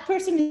 If that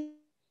person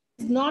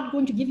is not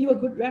going to give you a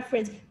good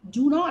reference,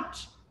 do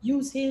not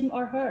use him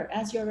or her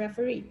as your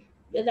referee.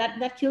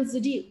 That kills the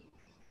deal.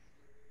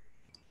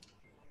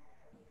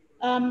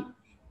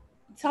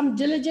 Some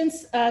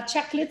diligence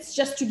checklists,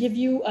 just to give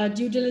you a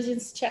due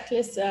diligence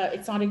checklist.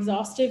 It's not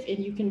exhaustive, and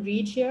you can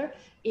read here.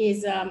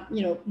 Is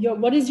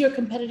what is your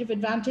competitive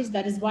advantage?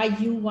 That is why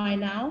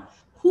now.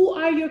 Who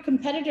are your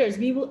competitors?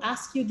 We will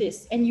ask you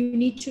this, and you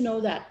need to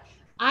know that.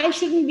 I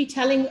shouldn't be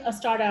telling a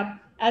startup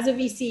as a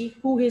VC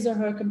who his or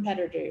her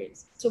competitor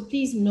is. So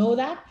please know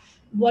that.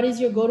 What is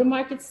your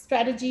go-to-market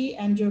strategy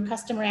and your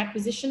customer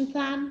acquisition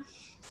plan?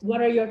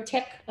 What are your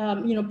tech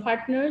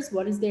partners?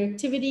 What is their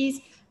activities?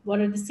 What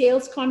are the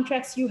sales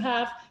contracts you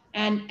have?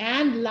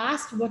 And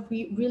last, what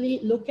we really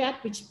look at,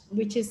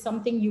 which is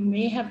something you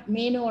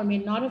may know or may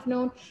not have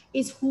known,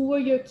 is who were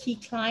your key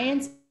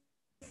clients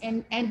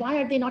and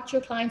why are they not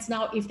your clients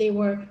now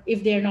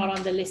if they're not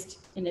on the list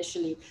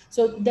initially.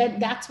 So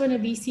that's when a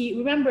VC,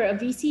 remember, a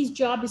VC's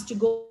job is to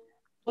go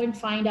and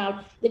find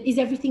out that is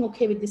everything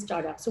okay with this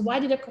startup. So why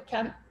did a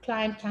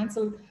client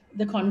cancel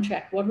the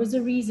contract? What was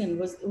the reason?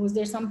 Was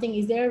there something?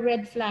 Is there a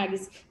red flag?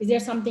 Is there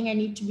something I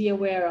need to be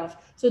aware of?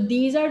 So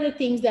these are the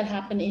things that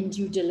happen in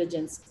due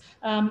diligence.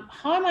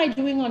 How am I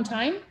doing on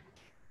time?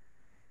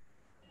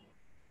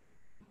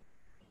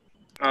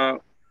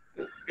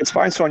 It's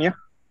fine, Sonia.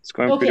 It's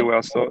going pretty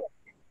well. So,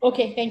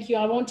 okay, thank you.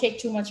 I won't take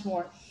too much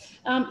more.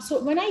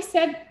 So when I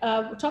said,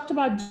 talked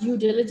about due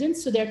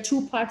diligence, so there are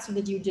two parts of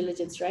the due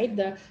diligence, right?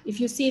 If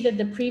you see that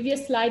the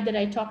previous slide that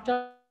I talked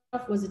of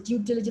was a due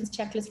diligence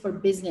checklist for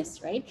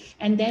business, right?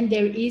 And then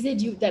there is a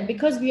that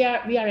because we are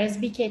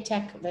SBK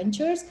Tech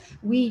Ventures,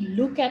 we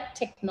look at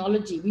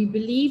technology. We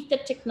believe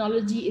that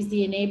technology is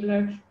the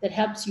enabler that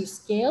helps you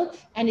scale.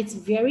 And it's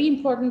very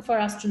important for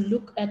us to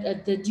look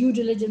at the due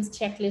diligence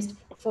checklist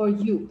for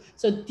you.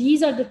 So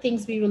these are the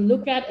things we will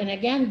look at. And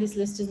again, this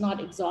list is not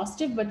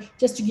exhaustive, but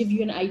just to give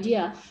you an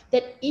idea,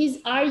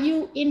 are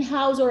you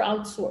in-house or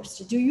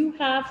outsourced? Do you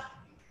have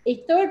a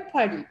third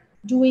party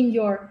doing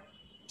your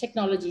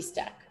technology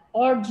stack?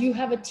 Or do you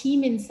have a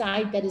team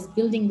inside that is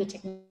building the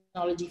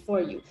technology for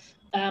you?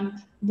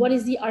 What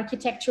is the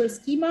architectural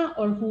schema,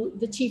 or who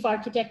the chief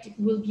architect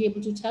will be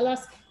able to tell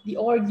us? The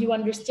org you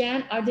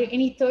understand? Are there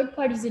any third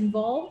parties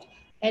involved?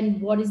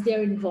 And what is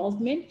their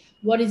involvement?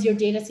 What is your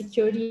data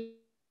security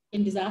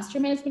and disaster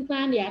management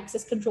plan, the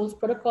access controls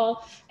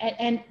protocol?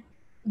 And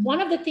one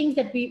of the things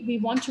that we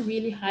want to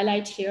really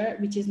highlight here,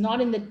 which is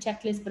not in the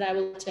checklist, but I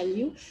will tell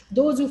you,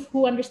 those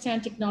who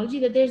understand technology,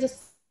 that there's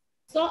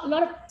a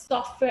lot of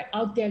software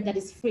out there that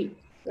is free,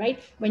 right?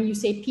 When you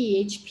say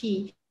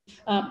PHP,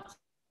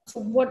 so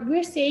what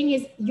we're saying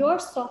is your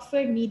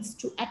software needs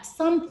to at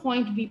some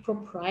point be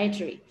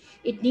proprietary.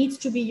 It needs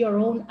to be your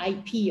own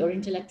IP or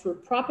intellectual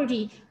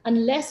property,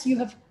 unless you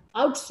have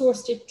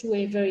outsourced it to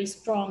a very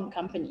strong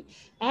company.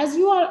 As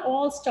you are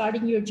all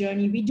starting your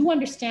journey, we do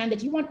understand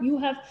that you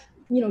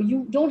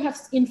don't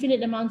have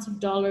infinite amounts of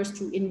dollars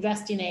to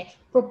invest in a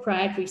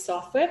proprietary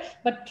software,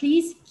 but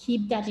please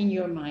keep that in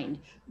your mind.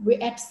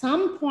 At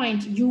some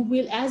point, you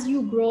will, as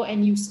you grow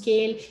and you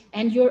scale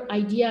and your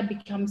idea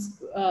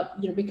becomes a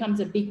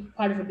big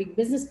part of a big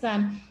business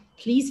plan,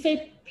 please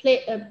put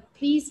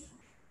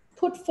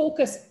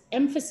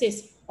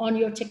emphasis on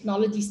your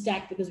technology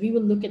stack, because we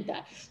will look at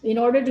that. In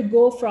order to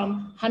go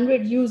from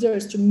 100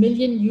 users to 1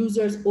 million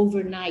users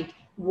overnight,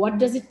 what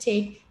does it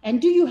take? And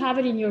do you have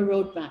it in your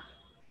roadmap?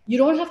 You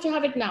don't have to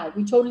have it now.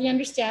 We totally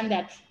understand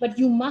that, but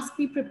you must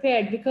be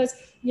prepared, because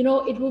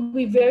it will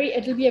be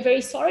a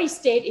very sorry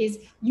state is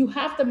you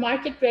have the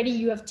market ready,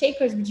 you have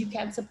takers, but you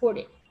can't support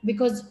it,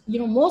 because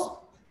most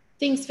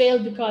things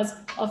fail because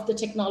of the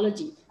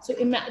technology. So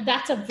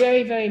that's a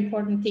very, very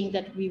important thing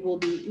that we will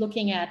be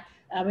looking at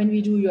when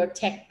we do your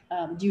tech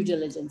due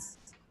diligence.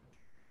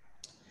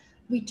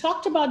 We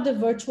talked about the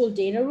virtual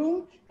data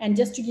room, and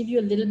just to give you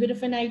a little bit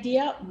of an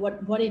idea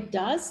what it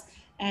does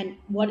and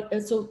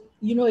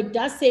it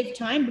does save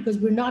time, because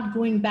we're not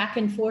going back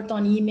and forth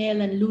on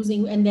email and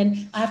losing, and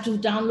then I have to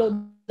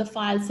download the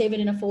file, save it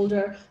in a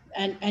folder,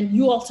 and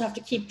you also have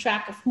to keep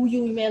track of who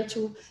you email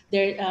to.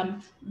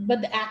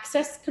 But the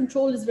access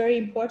control is very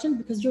important,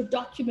 because your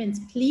documents,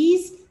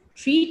 please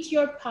treat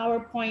your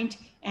PowerPoint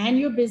and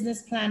your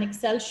business plan,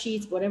 Excel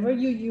sheets, whatever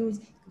you use,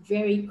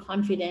 very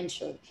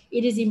confidential.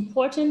 It is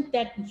important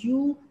that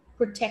you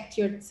protect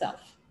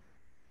yourself.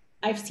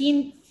 I've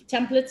seen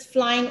templates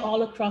flying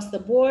all across the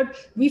board.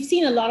 We've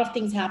seen a lot of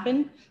things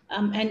happen.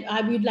 And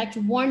I would like to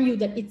warn you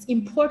that it's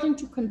important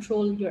to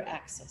control your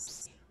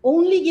access.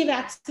 Only give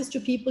access to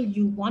people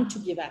you want to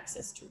give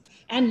access to.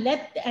 And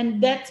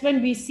that's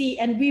when we see,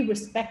 and we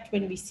respect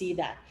when we see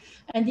that.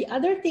 And the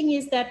other thing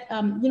is that,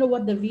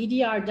 what the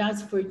VDR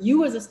does for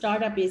you as a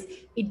startup is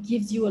it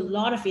gives you a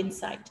lot of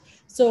insight.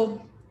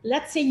 So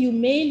let's say you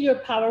mail your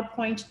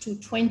PowerPoint to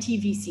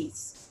 20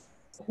 VCs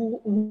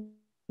who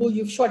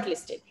you've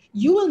shortlisted.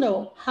 You will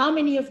know how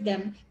many of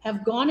them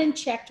have gone and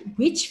checked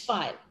which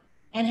file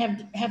and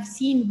have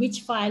seen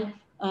which file.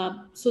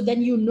 So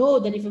then you know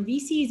that if a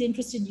VC is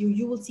interested in you,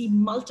 you will see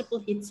multiple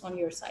hits on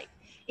your site.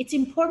 It's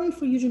important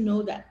for you to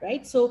know that,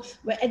 right? So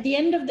at the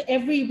end of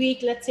every week,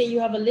 let's say you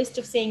have a list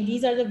of saying,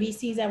 these are the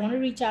VCs I want to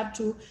reach out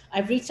to.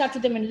 I've reached out to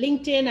them in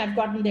LinkedIn. I've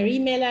gotten their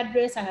email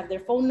address. I have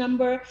their phone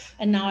number.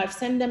 And now I've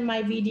sent them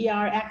my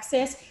VDR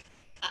access.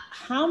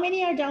 How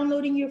many are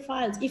downloading your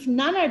files? If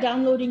none are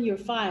downloading your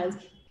files,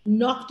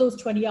 knock those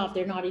 20 off.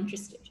 They're not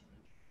interested.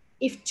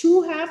 If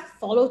 2 have,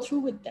 follow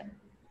through with them.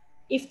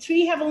 If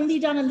 3 have only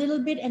done a little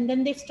bit and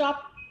then they've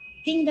stopped,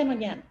 ping them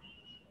again.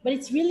 But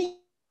it's really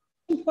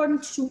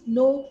important to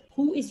know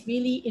who is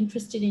really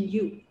interested in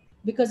you,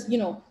 because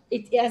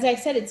as I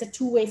said, it's a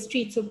two-way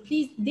street. So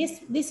please,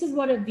 this is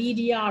what a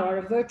VDR or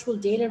a virtual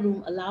data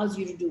room allows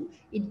you to do.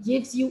 It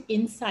gives you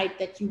insight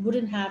that you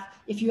wouldn't have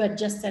if you had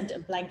just sent a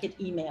blanket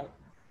email.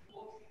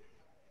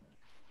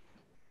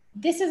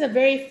 This is a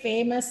very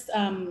famous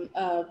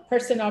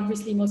person,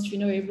 obviously most of you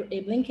know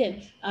Abe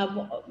Lincoln.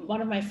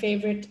 One of my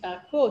favorite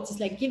quotes is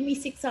like, give me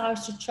 6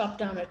 hours to chop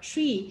down a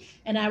tree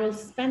and I will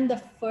spend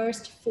the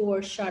first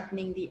 4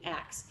 sharpening the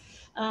axe.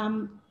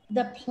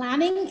 The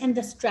planning and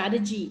the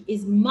strategy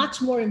is much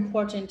more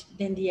important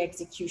than the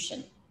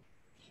execution.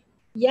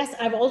 Yes,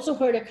 I've also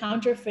heard a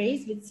counter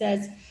phrase which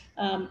says,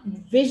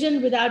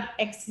 vision without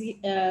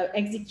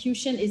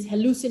execution is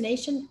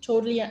hallucination.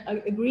 Totally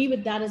agree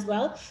with that as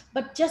well.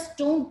 But just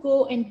don't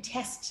go and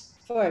test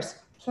first.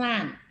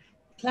 Plan.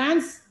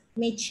 Plans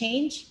may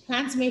change,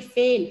 plans may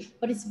fail,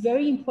 but it's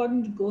very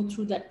important to go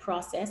through that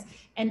process.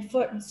 And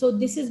so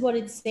this is what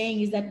it's saying,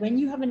 is that when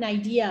you have an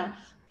idea,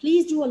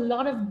 please do a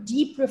lot of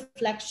deep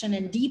reflection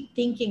and deep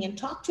thinking and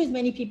talk to as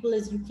many people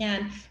as you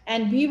can.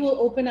 And we will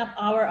open up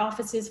our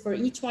offices for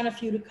each one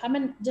of you to come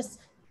and just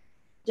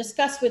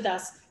discuss with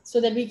us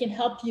so that we can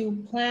help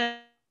you plan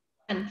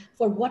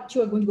for what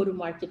you're going to go to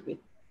market with.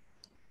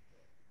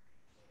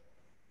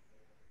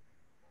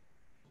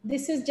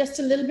 This is just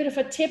a little bit of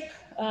a tip.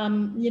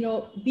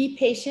 Be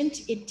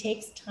patient. It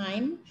takes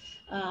time.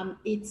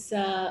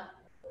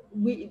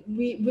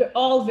 We're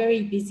all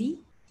very busy.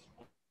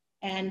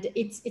 And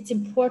it's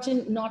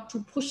important not to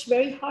push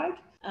very hard.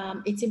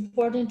 It's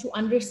important to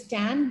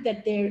understand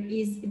that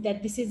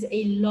this is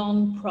a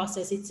long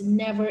process. It's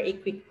never a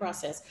quick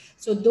process.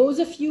 So those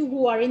of you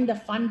who are in the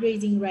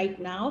fundraising right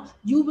now,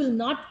 you will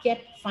not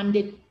get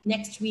funded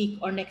next week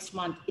or next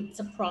month. It's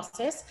a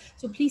process.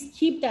 So please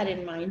keep that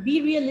in mind.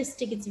 Be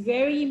realistic. It's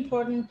very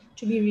important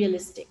to be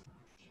realistic.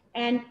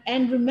 And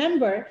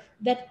remember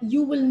that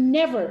you will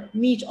never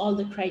meet all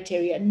the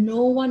criteria.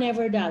 No one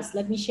ever does.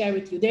 Let me share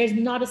with you. There's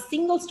not a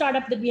single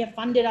startup that we have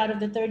funded out of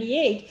the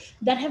 38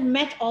 that have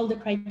met all the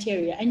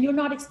criteria, and you're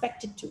not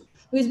expected to,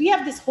 because we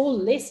have this whole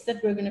list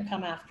that we're going to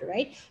come after,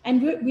 right?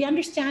 And we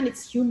understand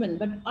it's human,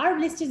 but our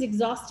list is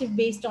exhaustive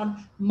based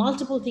on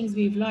multiple things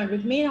we've learned.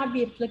 It may not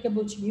be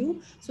applicable to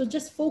you. So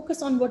just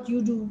focus on what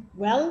you do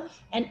well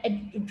and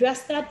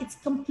address that. It's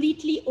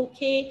completely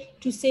okay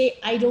to say,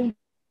 I don't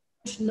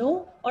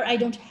know, or I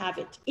don't have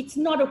it. It's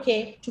not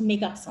okay to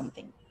make up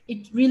something.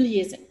 It really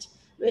isn't.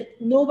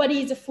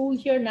 Nobody is a fool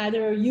here,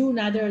 neither are you,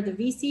 neither are the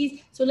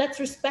VCs. So let's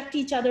respect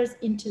each other's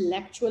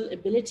intellectual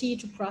ability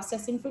to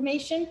process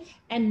information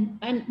and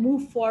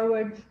move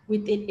forward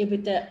with it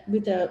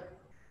with a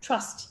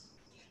trust.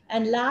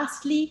 And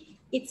lastly,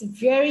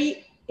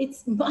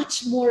 it's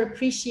much more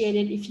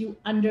appreciated if you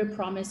under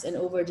promise and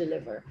over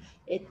deliver.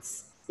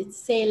 It's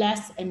say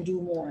less and do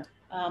more.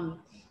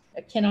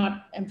 I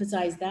cannot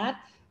emphasize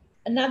that.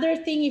 Another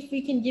thing, if we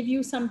can give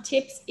you some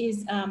tips,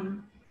 is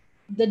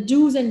the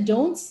do's and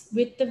don'ts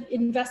with the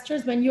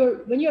investors. When you're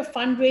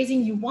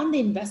fundraising, you want the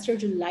investor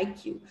to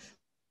like you.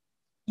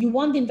 You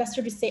want the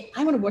investor to say,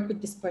 I want to work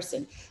with this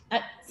person.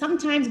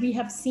 Sometimes we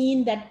have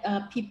seen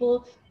that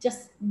people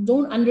just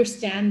don't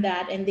understand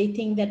that, and they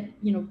think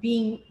that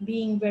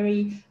being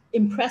very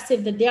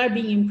impressive, that they are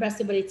being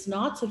impressive, but it's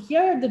not. So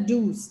here are the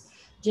do's.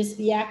 Just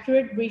be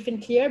accurate, brief,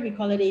 and clear. We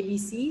call it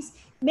ABCs.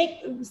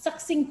 Make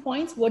succinct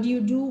points. What do you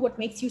do? What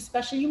makes you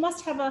special? You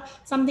must have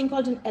something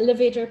called an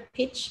elevator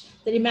pitch.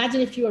 That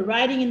imagine if you were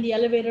riding in the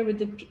elevator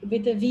with a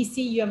VC,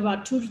 you have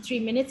about 2 to 3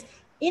 minutes.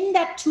 In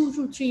that 2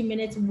 to 3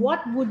 minutes,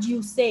 what would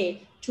you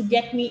say to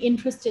get me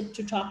interested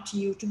to talk to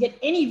you, to get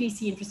any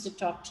VC interested to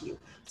talk to you?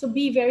 So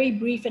be very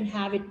brief and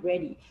have it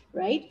ready,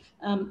 right?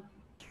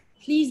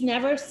 Please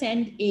never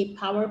send a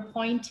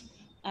PowerPoint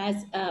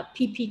as a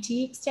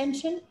PPT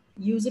extension.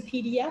 Use a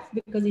PDF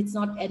because it's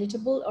not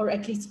editable, or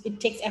at least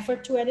it takes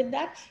effort to edit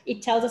that.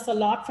 It tells us a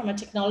lot from a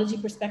technology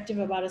perspective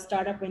about a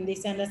startup when they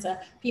send us a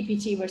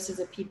PPT versus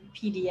a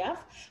PDF.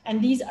 And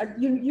these are,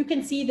 you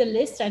can see the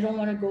list. I don't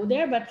want to go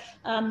there, but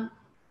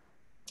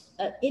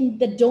in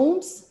the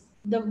don'ts,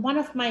 one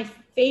of my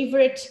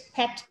favorite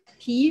pet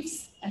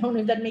peeves, I don't know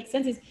if that makes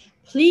sense, is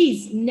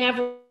please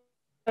never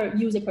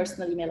use a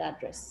personal email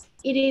address.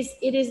 It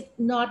is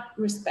not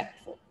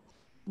respectful.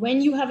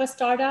 When you have a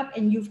startup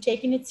and you've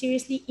taken it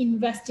seriously,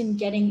 invest in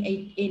getting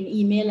an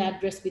email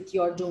address with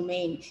your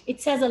domain.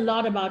 It says a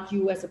lot about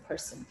you as a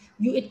person.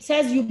 It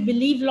says you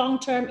believe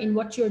long-term in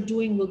what you're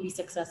doing will be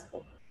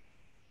successful.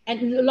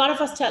 And a lot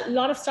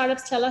of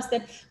startups tell us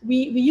that we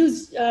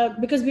use,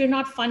 because we're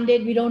not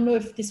funded, we don't know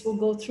if this will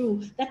go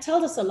through. That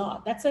tells us a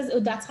lot. That says,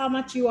 oh, that's how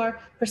much you are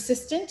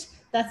persistent.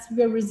 That's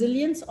your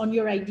resilience on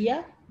your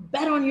idea.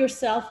 Bet on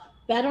yourself,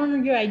 bet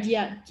on your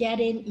idea, get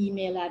an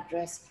email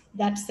address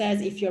that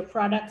says if your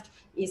product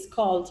is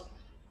called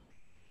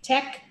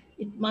tech,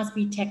 it must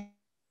be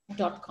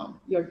tech.com,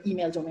 your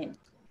email domain.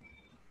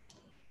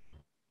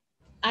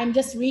 I'm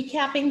just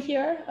recapping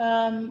here.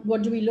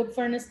 What do we look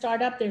for in a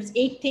startup? There's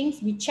 8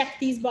 things. We check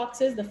these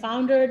boxes: the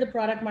founder, the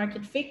product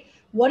market fit,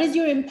 What is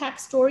your impact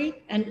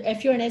story? And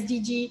if you're an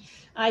SDG,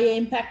 IA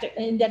impact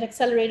in that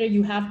accelerator,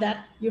 you have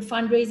that. Your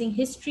fundraising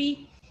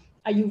history,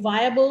 are you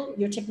viable?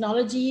 Your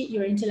technology,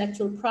 your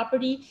intellectual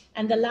property.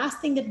 And the last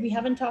thing that we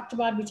haven't talked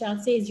about, which I'll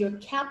say, is your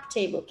cap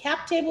table.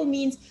 Cap table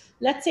means,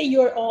 let's say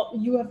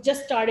you have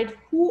just started,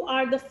 who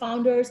are the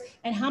founders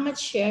and how much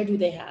share do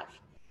they have?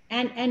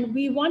 And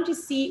we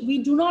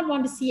do not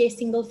want to see a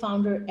single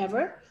founder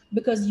ever,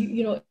 because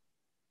you know,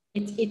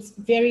 it's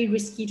very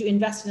risky to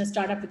invest in a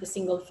startup with a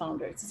single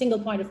founder. It's a single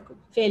point of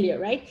failure,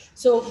 right?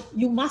 So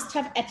you must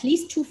have at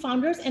least 2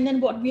 founders. And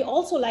then what we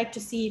also like to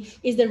see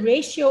is the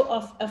ratio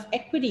of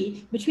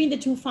equity between the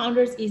 2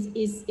 founders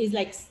is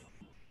like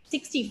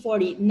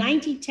 60-40.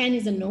 90-10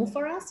 is a no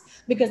for us,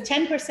 because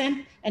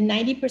 10% and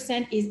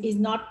 90% is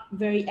not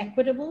very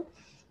equitable.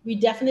 We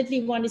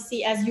definitely want to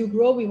see, as you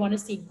grow, we want to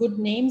see good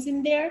names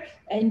in there,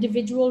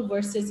 individual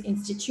versus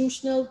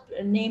institutional,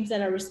 names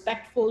that are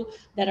respectful,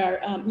 that are,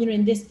 you know,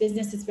 in this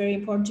business, it's very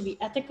important to be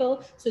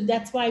ethical. So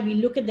that's why we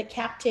look at the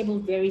cap table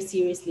very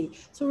seriously.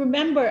 So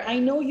remember, I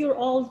know you're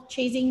all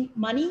chasing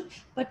money,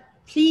 but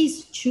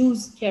please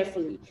choose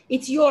carefully.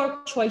 It's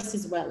your choice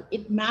as well.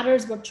 It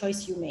matters what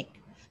choice you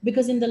make,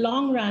 because in the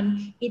long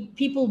run,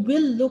 people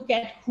will look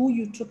at who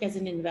you took as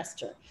an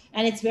investor.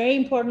 And it's very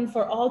important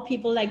for all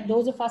people, like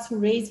those of us who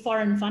raise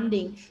foreign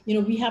funding, you know,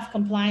 we have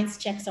compliance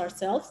checks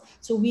ourselves.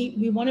 So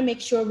we want to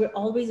make sure we're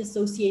always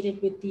associated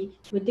with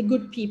the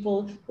good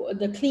people,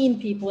 the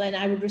clean people. And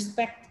I would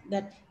respect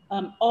that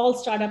all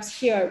startups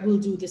here will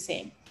do the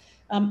same.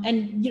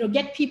 And, you know,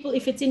 get people,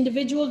 if it's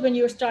individuals when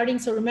you're starting.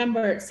 So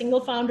remember, single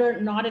founder,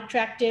 not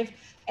attractive.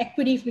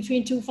 Equity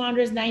between 2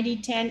 founders,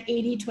 90-10,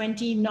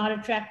 80-20, not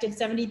attractive,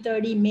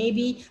 70-30,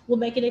 maybe we'll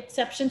make an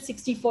exception,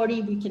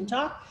 60-40, we can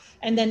talk.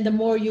 And then the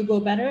more you go,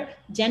 better.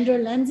 Gender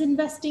lens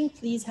investing,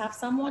 please have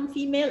someone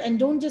female, and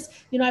don't just,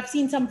 you know, I've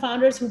seen some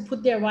founders who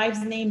put their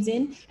wives' names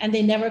in and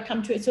they never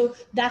come to it. So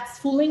that's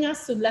fooling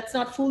us. So let's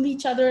not fool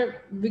each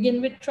other.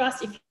 Begin with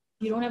trust. If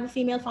you don't have a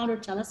female founder,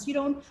 tell us you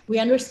don't. We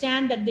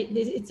understand that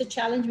it's a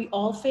challenge we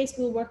all face.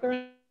 We'll work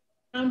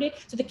around it.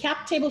 So the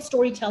cap table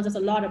story tells us a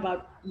lot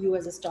about you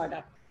as a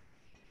startup.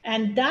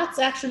 And that's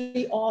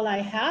actually all I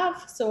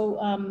have.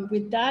 So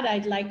with that,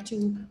 I'd like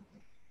to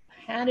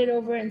hand it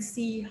over and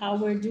see how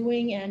we're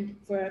doing, and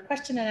for a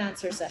question and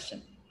answer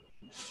session.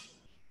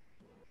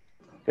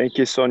 Thank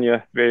you,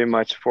 Sonia, very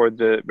much for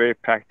the very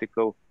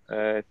practical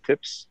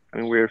tips.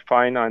 And we're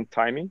fine on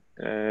timing.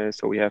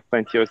 So we have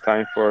plenty of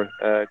time for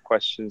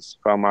questions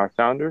from our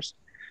founders.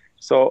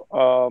 So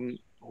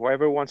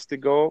whoever wants to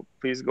go,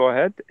 please go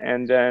ahead.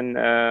 And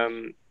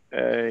then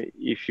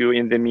if you,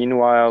 in the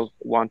meanwhile,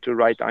 want to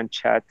write on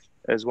chat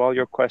as well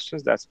your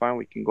questions, that's fine.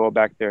 We can go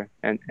back there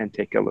and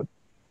take a look.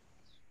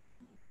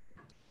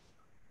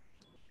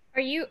 Are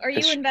you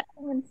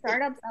investing in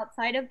startups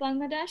outside of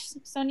Bangladesh,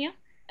 Sonia,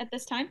 at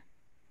this time?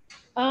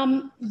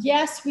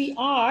 Yes, we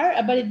are,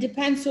 but it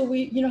depends. So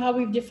we, you know, how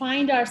we've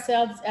defined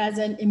ourselves as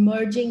an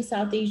emerging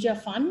South Asia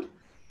fund.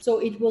 So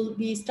it will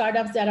be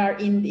startups that are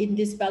in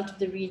this belt of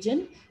the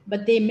region,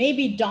 but they may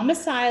be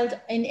domiciled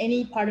in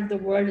any part of the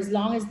world as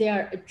long as they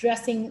are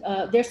addressing,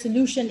 their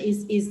solution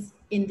is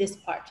in this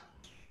part.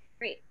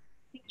 Great,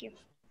 thank you.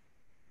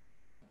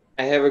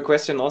 I have a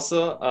question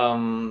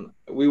also.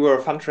 We were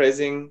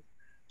fundraising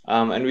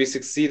and we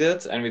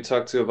succeeded, and we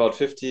talked to about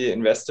 50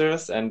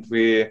 investors, and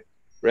we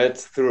read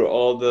through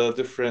all the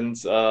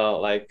different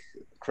like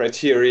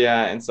criteria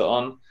and so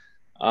on.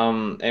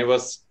 And it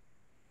was,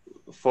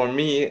 for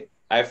me,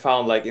 I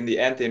found like in the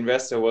end, the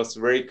investor was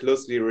very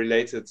closely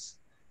related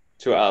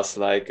to us.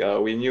 Like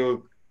we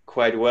knew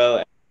quite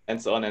well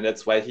and so on, and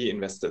that's why he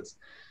invested.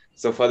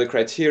 So for the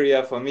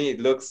criteria, for me,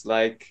 it looks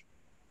like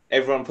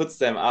everyone puts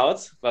them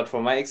out, but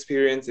from my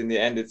experience, in the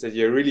end, it's that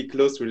you're really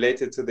close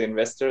related to the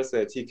investor so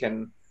that he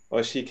can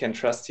or she can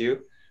trust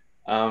you.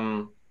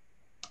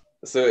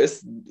 So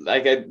it's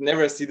like, I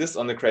never see this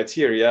on the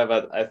criteria,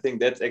 but I think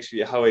that's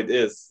actually how it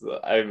is.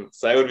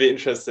 So I would be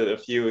interested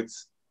if you would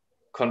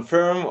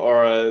confirm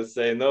or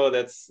say, no,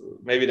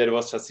 maybe that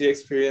was just your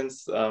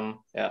experience. Yeah,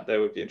 that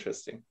would be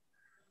interesting.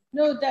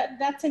 No,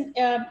 that's an,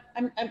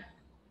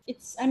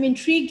 I'm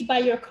intrigued by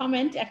your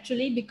comment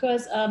actually,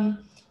 because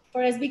for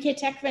SBK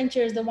Tech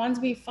Ventures, the ones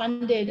we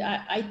funded,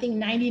 I think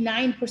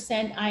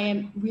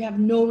 99% we have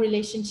no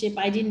relationship.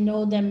 I didn't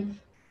know them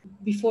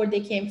before they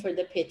came for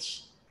the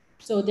pitch.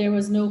 So there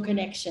was no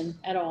connection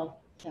at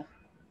all. Yeah.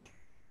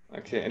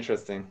 Okay,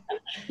 interesting.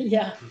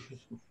 Yeah.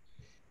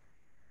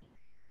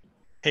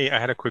 Hey, I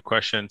had a quick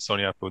question,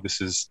 Sonia.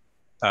 This is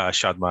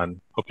Shadman.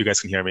 Hope you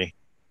guys can hear me.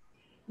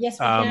 Yes,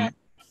 we can.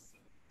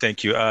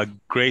 Thank you.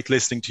 Great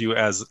listening to you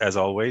as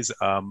always.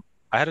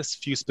 I had a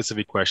few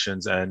specific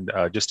questions, and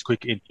just a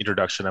quick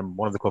introduction. I'm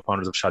one of the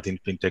co-founders of Shatin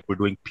FinTech. We're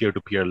doing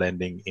peer-to-peer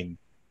lending in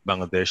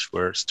Bangladesh.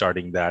 We're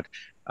starting that.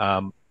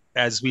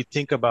 As we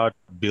think about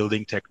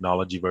building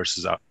technology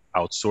versus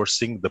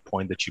outsourcing, the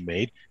point that you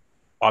made,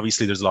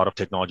 obviously there's a lot of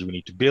technology we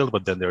need to build,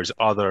 but then there's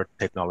other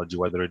technology,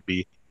 whether it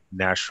be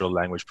natural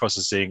language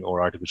processing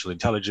or artificial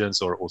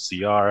intelligence or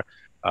OCR,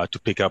 to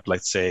pick up,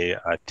 let's say,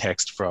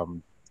 text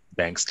from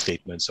bank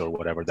statements or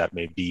whatever that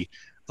may be.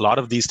 A lot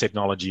of these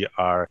technology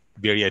are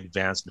very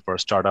advanced for a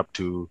startup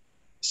to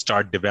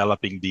start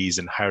developing these,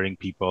 and hiring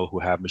people who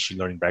have machine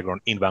learning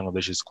background in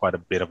Bangladesh is quite a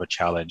bit of a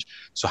challenge.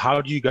 So how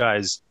do you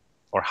guys,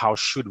 or how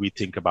should we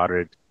think about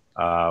it?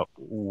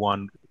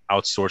 One,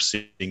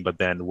 outsourcing, but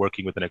then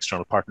working with an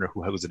external partner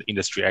who is an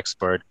industry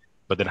expert,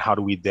 but then how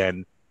do we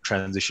then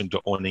transition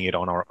to owning it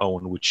on our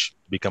own, which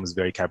becomes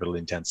very capital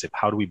intensive?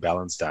 How do we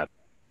balance that?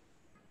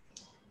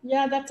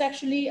 Yeah, that's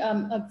actually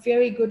a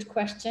very good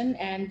question,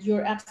 and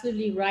you're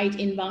absolutely right.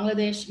 In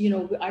Bangladesh, you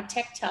know, our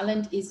tech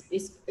talent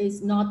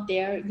is not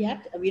there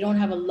yet. We don't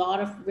have a lot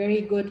of very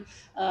good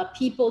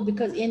people,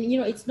 because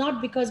it's not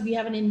because we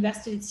haven't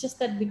invested. It's just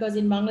that because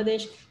in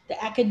Bangladesh,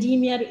 the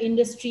academia to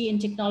industry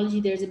and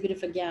technology, there's a bit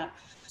of a gap.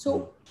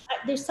 So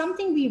there's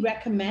something we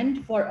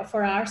recommend for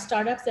our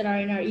startups that are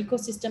in our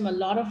ecosystem. A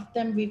lot of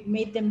them we've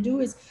made them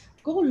do is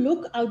go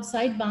look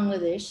outside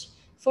Bangladesh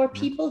for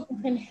people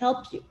who can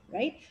help you,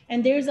 right?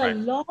 And there's a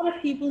lot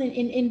of people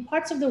in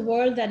parts of the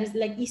world that is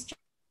like Eastern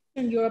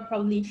Europe,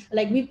 probably,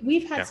 like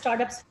we've had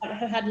startups that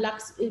have had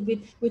luck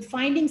with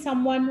finding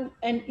someone,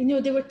 and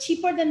they were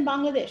cheaper than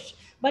Bangladesh,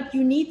 but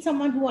you need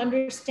someone who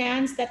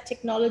understands that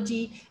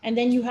technology, and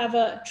then you have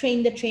a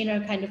train the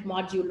trainer kind of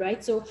module,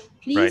 right? So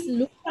please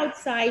look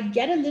outside,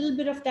 get a little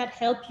bit of that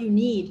help you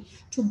need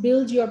to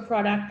build your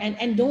product,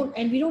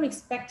 and we don't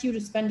expect you to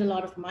spend a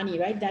lot of money,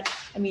 right?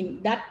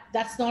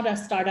 That's not a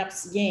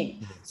startup's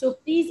game. So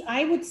please,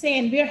 I would say,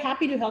 and we're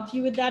happy to help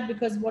you with that,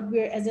 because what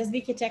we're, as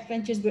SBK Tech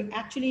Ventures, we're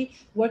actually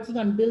working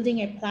on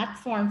building a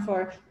platform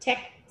for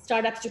tech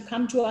startups to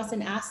come to us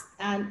and ask,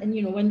 and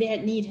when they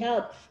need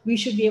help, we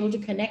should be able to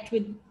connect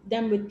with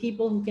them with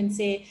people who can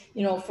say,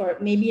 for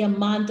maybe a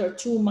month or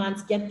 2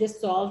 months, get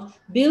this solved,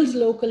 build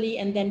locally,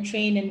 and then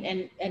train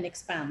and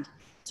expand.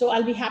 So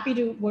I'll be happy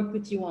to work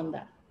with you on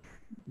that.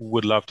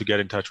 Would love to get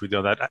in touch with you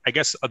on that. I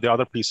guess the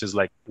other piece is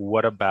like,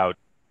 what about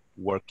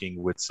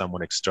working with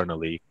someone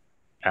externally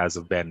as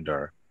a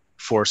vendor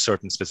for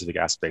certain specific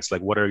aspects?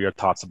 Like, what are your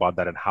thoughts about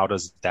that, and how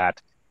does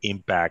that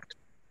impact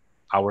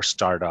our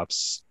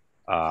startups,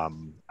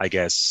 I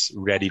guess,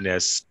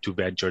 readiness to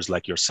ventures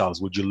like yourselves?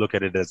 Would you look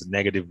at it as a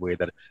negative way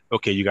that,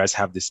 okay, you guys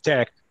have this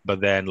tech, but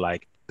then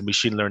like the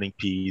machine learning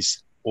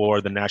piece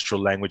or the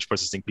natural language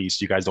processing piece,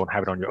 you guys don't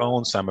have it on your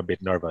own, so I'm a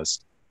bit nervous.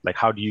 Like,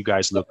 how do you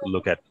guys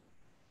look at?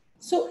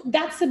 So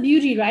that's the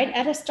beauty, right?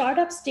 At a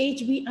startup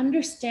stage, we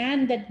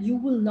understand that you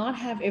will not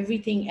have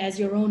everything as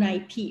your own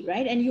IP,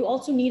 right? And you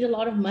also need a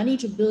lot of money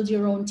to build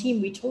your own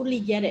team. We totally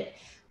get it.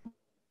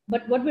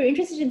 But what we're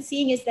interested in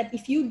seeing is that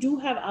if you do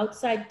have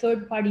outside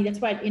third party, that's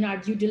why in our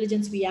due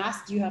diligence, we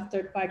asked, do you have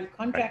third party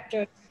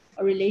contractor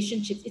or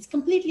relationships? It's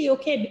completely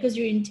okay, because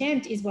your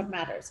intent is what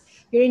matters.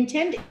 Your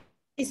intent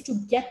is to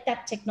get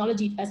that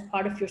technology as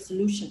part of your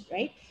solution,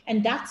 right?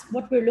 And that's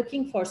what we're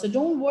looking for. So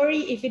don't worry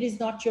if it is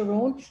not your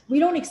own. We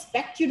don't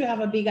expect you to have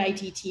a big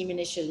IT team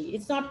initially.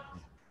 It's not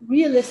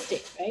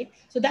realistic, right?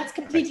 So that's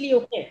completely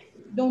okay.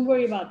 Don't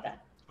worry about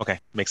that. Okay,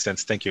 makes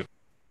sense. Thank you.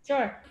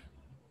 Sure.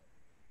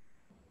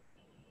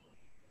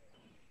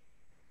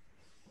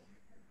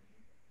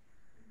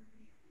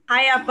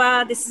 Hi,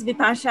 Appa. This is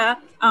Vipasha.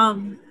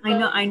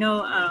 I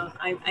know.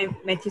 I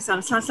met you.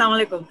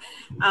 Assalamu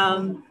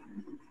alaikum.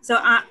 So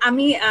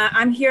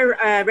I'm here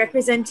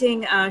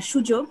representing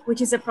Shujo, which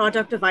is a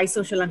product of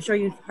iSocial. I'm sure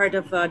you've heard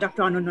of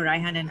Dr. Anu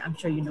Nuraihan, and I'm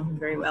sure you know him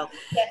very well.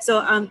 Yes.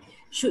 So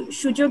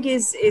Shujog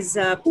is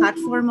a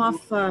platform of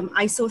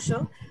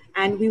iSocial,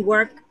 and we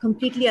work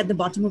completely at the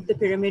bottom of the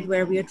pyramid,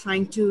 where we are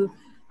trying to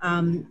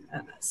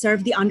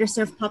serve the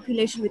underserved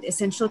population with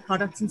essential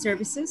products and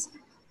services.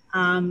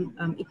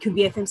 It could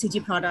be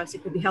FMCG products,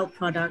 it could be health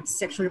products,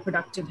 sexual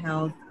reproductive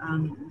health,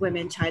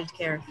 women,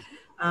 childcare.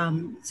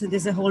 So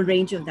there's a whole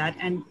range of that.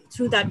 And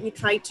through that, we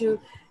try to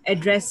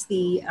address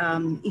the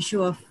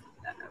issue of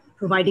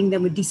providing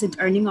them with decent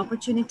earning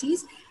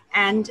opportunities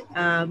and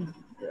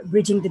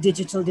bridging the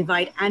digital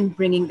divide and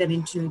bringing them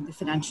into the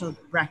financial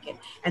bracket.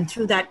 And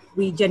through that,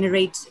 we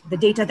generate the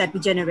data that we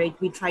generate.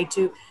 We try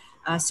to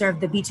serve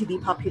the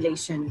B2B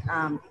population,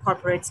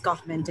 corporates,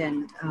 government,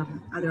 and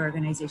other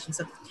organizations.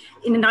 So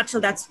in a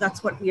nutshell,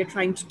 that's what we are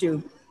trying to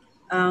do.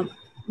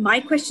 My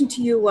question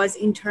to you was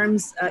in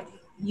terms,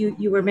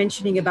 you were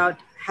mentioning about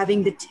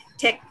having the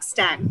tech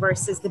stack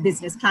versus the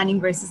business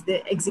planning versus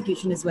the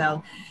execution as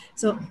well.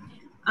 So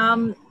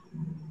I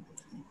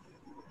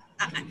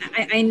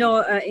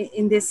know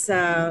in this,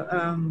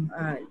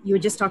 you were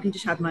just talking to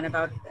Shadman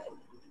about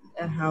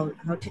how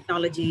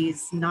technology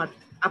is not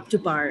up to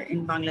par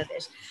in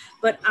Bangladesh.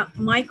 But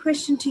my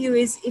question to you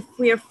is, if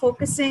we are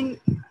focusing,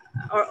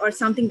 or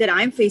something that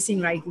I'm facing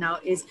right now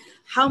is,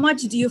 how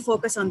much do you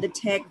focus on the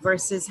tech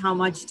versus how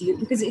much do you,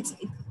 because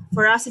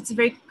for us, it's a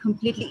very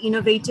completely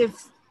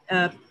innovative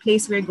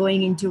place we're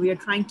going into. We are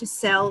trying to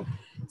sell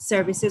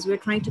services. We're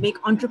trying to make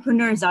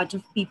entrepreneurs out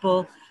of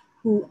people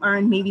who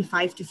earn maybe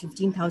 5,000 to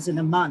 15,000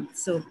 a month.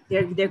 So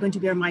they're going to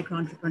be our micro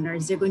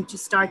entrepreneurs. They're going to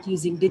start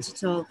using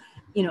digital,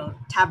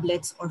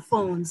 tablets or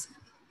phones.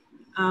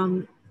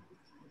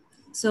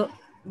 So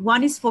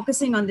one is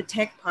focusing on the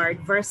tech part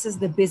versus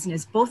the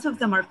business. Both of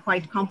them are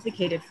quite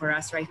complicated for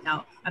us right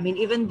now. I mean,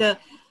 even the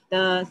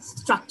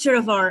structure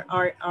of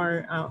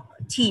our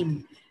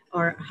team,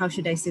 or how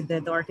should I say,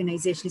 the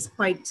organization is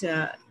quite,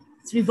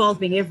 it's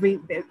revolving every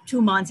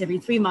 2 months, every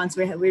 3 months,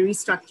 we're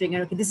restructuring,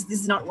 and okay, this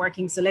is not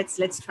working, so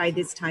let's try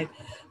this type.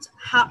 So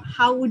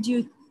how would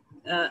you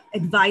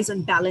advise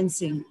on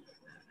balancing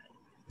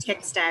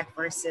tech stack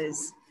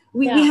versus,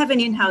 we have an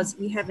in-house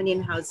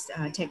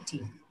tech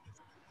team.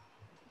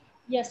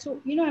 Yeah, so,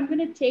 I'm going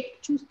to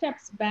take 2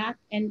 steps back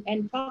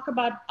and talk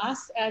about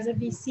us as a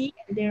VC.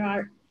 And there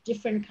are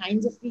different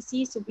kinds of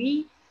VCs. So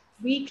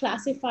we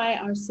classify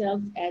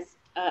ourselves as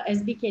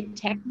SBK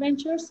Tech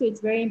Ventures. So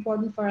it's very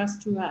important for us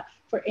to have,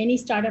 for any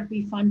startup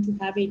we fund, to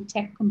have a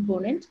tech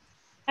component.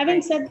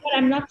 Having said that,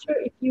 I'm not sure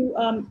if you,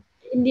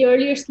 in the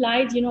earlier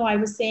slides, I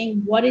was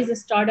saying, what is a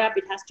startup?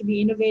 It has to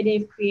be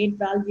innovative, create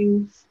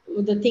value,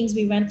 the things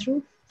we went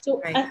through.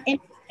 So and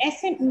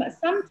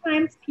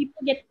sometimes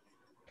people get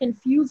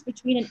confused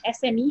between an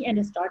SME and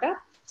a startup.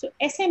 So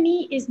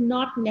SME is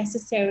not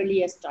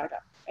necessarily a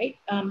startup, right?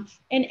 An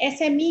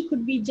SME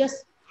could be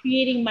just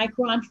creating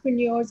micro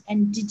entrepreneurs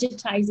and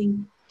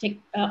digitizing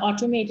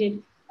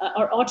automating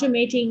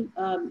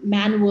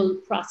manual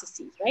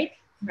processes, right?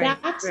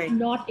 That's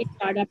not a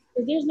startup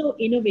because there's no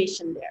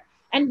innovation there.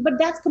 But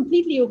that's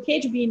completely okay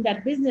to be in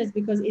that business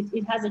because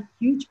it has a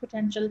huge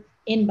potential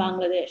in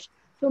Bangladesh.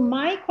 So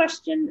my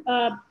question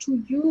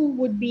to you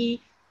would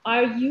be,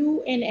 are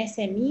you an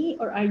SME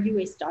or are you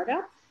a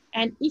startup?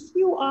 And if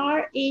you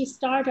are a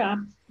startup,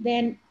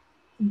 then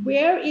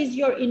where is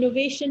your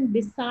innovation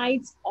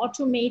besides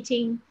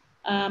automating,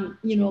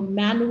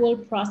 manual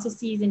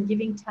processes and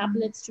giving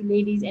tablets to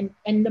ladies,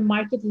 and the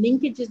market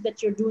linkages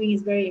that you're doing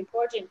is very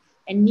important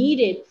and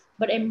needed.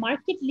 But a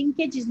market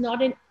linkage is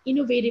not an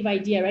innovative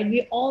idea, right?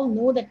 We all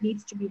know that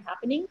needs to be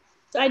happening.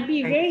 So I'd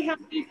be very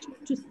happy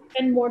to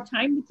spend more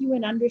time with you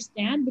and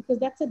understand, because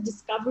that's a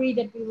discovery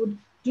that we would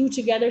do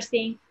together,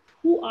 saying,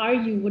 who are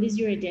you? What is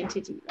your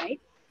identity, right?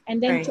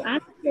 And then to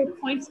answer your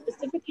point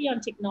specifically on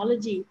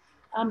technology,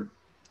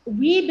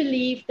 we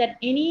believe that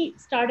any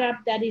startup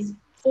that is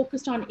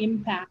focused on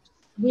impact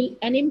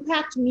and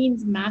impact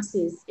means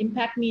masses.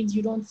 Impact means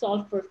you don't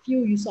solve for a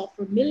few, you solve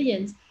for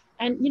millions.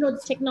 And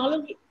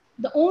technology,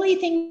 the only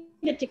thing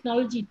that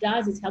technology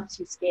does is helps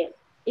you scale.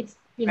 It's,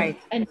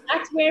 and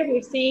that's where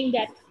we're saying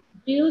that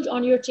build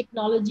on your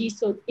technology.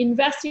 So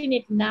invest in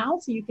it now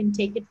so you can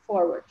take it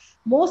forward.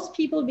 Most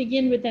people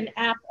begin with an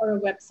app or a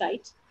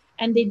website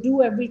and they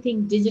do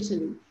everything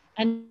digitally.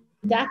 And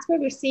that's where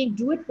we're saying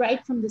do it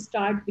right from the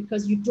start,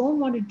 because you don't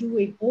want to do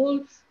a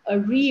whole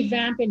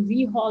revamp and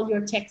rehaul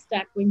your tech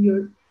stack when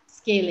you're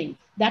scaling.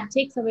 That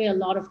takes away a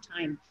lot of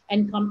time,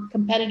 and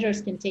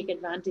competitors can take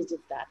advantage of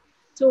that.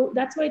 So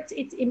that's why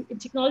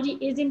technology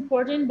is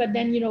important. But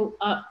then,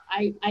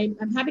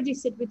 I'm happy to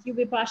sit with you,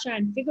 Bipasha,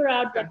 and figure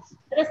out that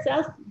a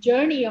self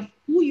journey of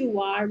who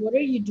you are, what are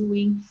you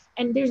doing,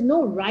 and there's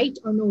no right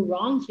or no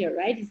wrong here,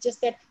 right? It's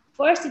just that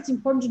first it's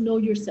important to know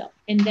yourself,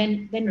 and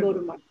then go to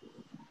market.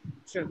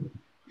 Sure.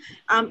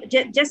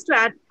 Just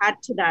to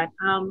add to that,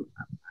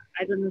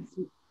 I don't know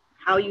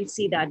how you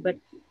see that, but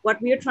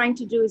what we are trying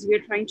to do is we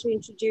are trying to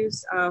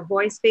introduce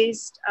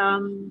voice-based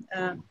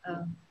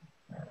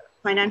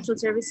financial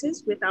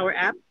services with our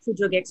app,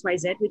 Sujog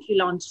XYZ, which we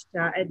launched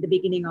at the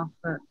beginning of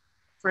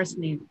first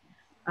May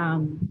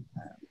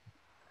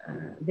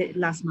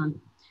last month.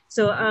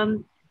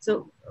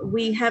 So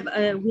we have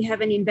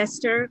an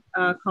investor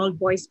called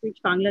VoiceBridge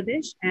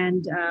Bangladesh,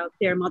 and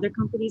their mother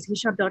company is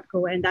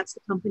Hishab.co, and that's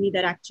the company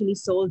that actually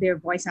sold their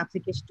voice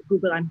application to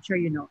Google. I'm sure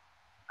you know,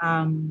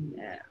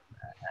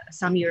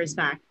 some years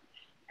back.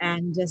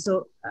 And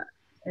so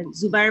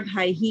Zubair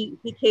Bhai, he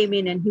came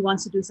in and he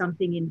wants to do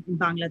something in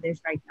Bangladesh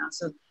right now.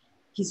 So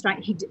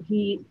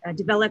he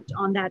developed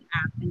on that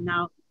app, and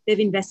now they've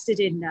invested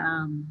in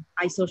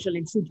iSocial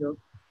and Sujog.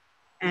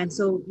 And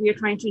so we are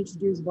trying to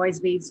introduce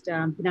voice-based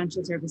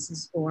financial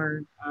services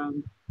for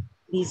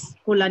these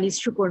Kolanis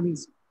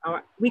Shukormis.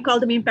 We call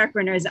them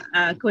impactpreneurs,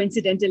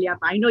 coincidentally.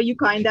 I know you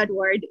coined that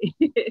word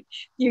a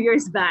few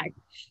years back.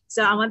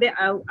 So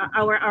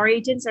our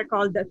agents are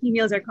called, the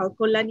females are called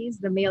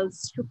Kolanis, the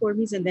males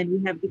Shukormis, and then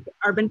we have the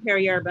urban,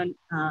 peri-urban,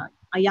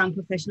 young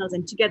professionals,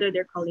 and together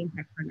they're called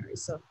impactpreneurs.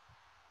 So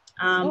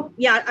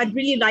yeah, I'd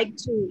really like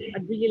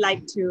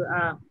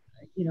to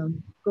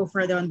go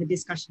further on the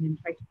discussion and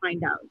try to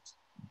find out.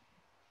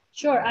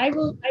 Sure, I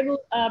will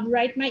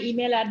write my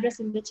email address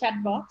in the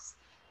chat box,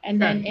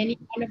 and then any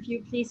one of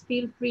you, please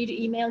feel free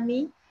to email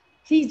me.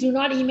 Please do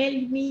not email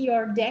me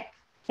your deck.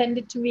 Send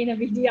it to me in a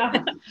video.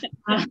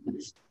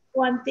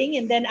 One thing,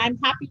 and then I'm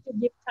happy to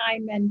give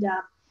time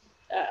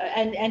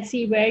and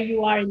see where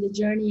you are in the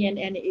journey,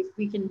 and if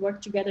we can work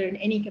together in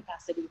any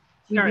capacity.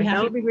 Sure,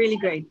 that would be really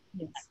great.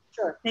 Yes.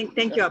 Sure.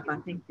 Thank you,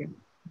 Appa. Thank you.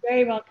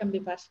 Very welcome,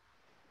 Bipash.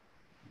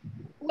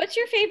 What's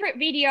your favorite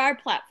VDR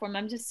platform?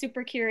 I'm just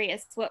super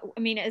curious. Do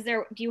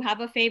you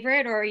have a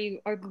favorite, or are you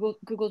a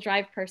Google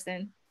Drive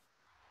person?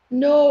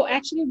 No,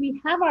 actually,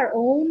 we have our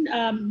own.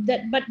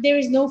 But there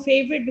is no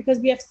favorite because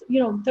we have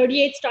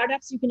 38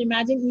 startups. You can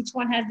imagine each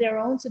one has their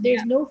own. So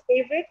there's no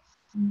favorite.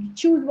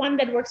 Choose one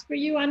that works for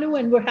you, Anu,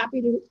 and we're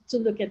happy to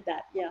look at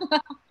that. Yeah.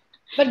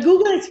 But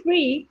Google is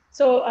free,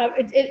 so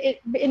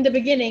in the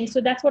beginning.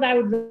 So that's what I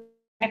would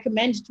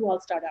recommend to all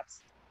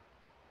startups.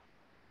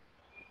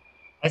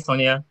 Hi,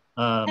 Sonia.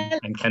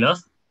 I'm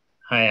Kenneth.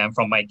 Hi, I'm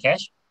from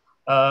MyCash.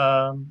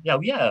 Yeah,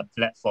 we are a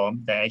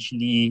platform that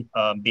actually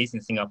based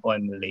in Singapore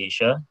and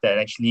Malaysia that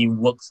actually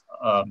works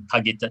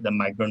targeted the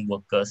migrant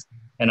workers,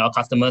 and our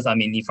customers are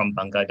mainly from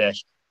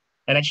Bangladesh.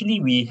 And actually,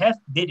 we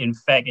did in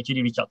fact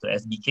actually reach out to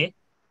SBK,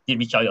 did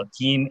reach out your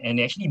team, and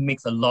it actually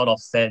makes a lot of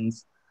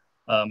sense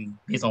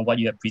based on what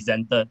you have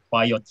presented,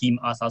 why your team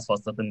asked us for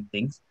certain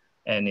things,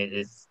 and it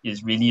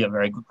is really a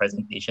very good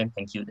presentation.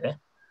 Thank you there.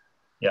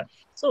 Yeah.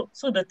 So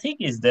the thing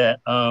is that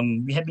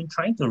we have been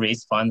trying to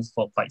raise funds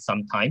for quite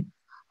some time.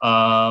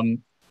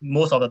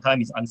 Most of the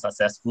time is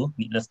unsuccessful,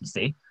 needless to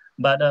say.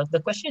 But the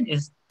question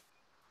is,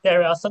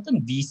 there are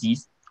certain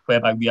VCs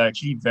whereby we are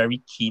actually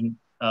very keen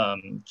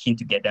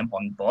to get them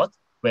on board,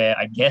 where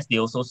I guess they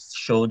also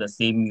show the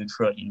same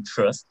mutual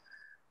interest.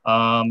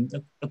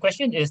 The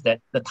question is that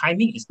the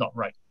timing is not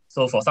right.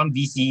 So for some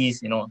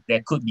VCs,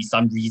 there could be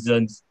some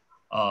reasons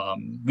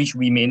which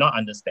we may not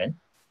understand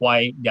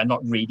why they are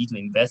not ready to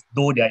invest,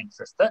 though they are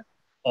interested,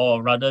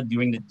 or rather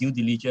during the due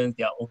diligence,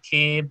 they are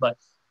okay, but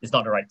it's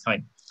not the right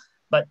time.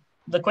 But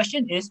the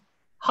question is,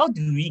 how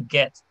do we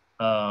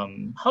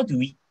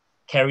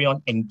carry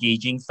on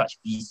engaging such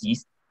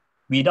VCs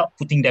without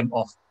putting them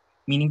off?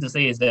 Meaning to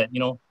say is that,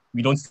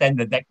 we don't send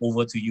the deck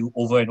over to you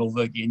over and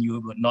over again. You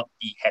will not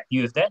be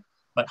happy with that.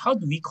 But how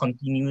do we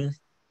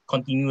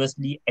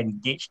continuously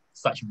engage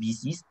such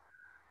VCs?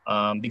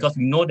 Because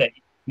we know that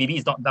maybe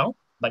it's not now,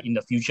 but in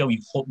the future,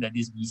 we hope that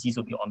these VCs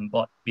will be on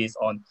board based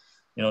on,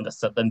 the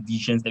certain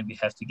visions that we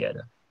have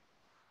together.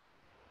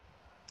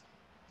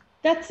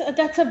 That's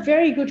a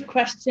very good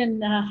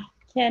question,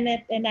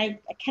 Kenneth, and I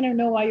kind of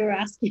know why you're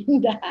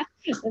asking that,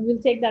 and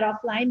we'll take that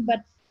offline.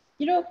 But,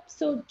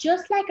 so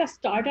just like a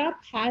startup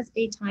has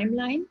a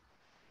timeline,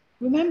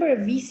 remember a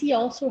VC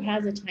also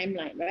has a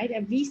timeline, right?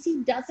 A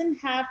VC doesn't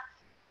have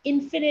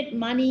infinite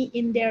money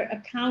in their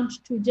account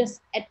to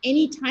just at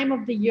any time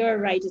of the year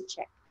write a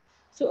check.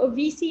 So a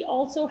VC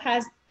also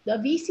has,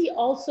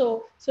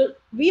 so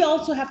we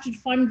also have to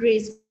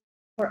fundraise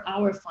for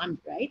our fund,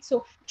 right?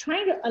 So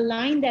trying to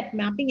align that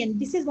mapping, and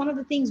this is one of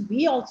the things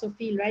we also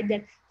feel, right?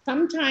 That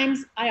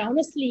sometimes I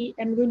honestly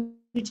am going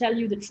to tell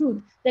you the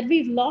truth, that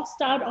we've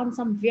lost out on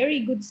some very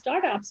good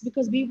startups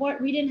because we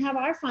didn't have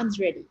our funds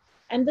ready.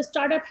 And the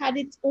startup had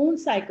its own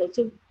cycle.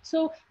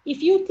 So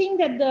if you think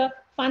that the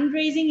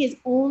fundraising is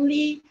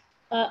only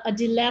a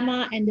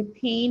dilemma and a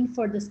pain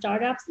for the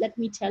startups, let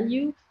me tell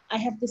you, I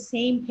have the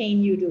same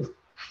pain you do.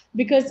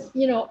 Because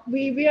we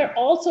are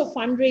also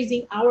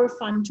fundraising our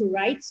fund to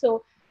write.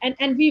 So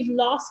and we've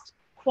lost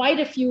quite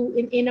a few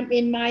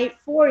in my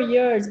 4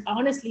 years.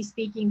 Honestly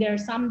speaking, there are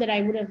some that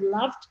I would have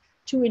loved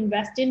to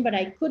invest in, but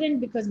I couldn't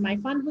because my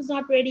fund was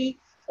not ready,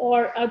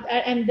 or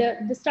and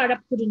the startup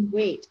couldn't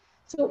wait.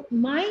 So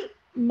my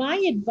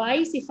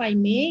advice, if I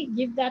may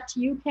give that to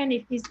you, Ken,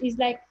 is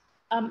like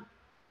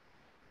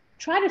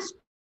try to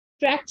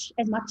stretch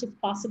as much as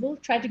possible.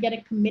 Try to get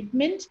a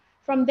commitment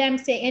from them,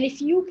 say, and if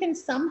you can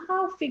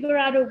somehow figure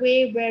out a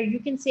way where you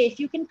can say, if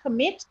you can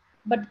commit,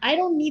 but I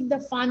don't need the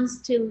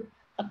funds till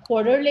a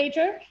quarter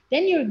later,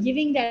 then you're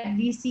giving that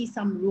VC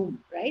some room,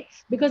 right?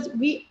 Because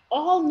we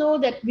all know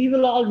that we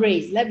will all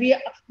raise. Like we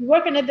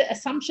work under the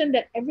assumption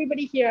that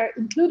everybody here,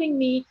 including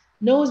me,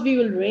 knows we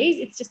will raise.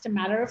 It's just a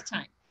matter of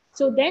time.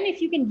 So then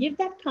if you can give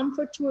that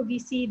comfort to a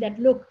VC that,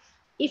 look,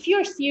 if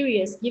you're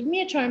serious, give me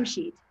a term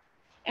sheet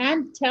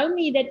and tell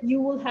me that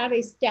you will have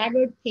a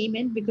staggered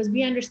payment, because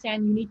we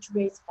understand you need to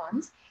raise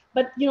funds.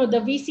 But the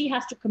VC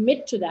has to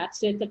commit to that.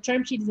 So if the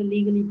term sheet is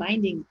legally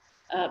binding,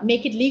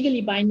 make it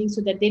legally binding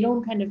so that they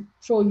don't kind of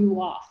throw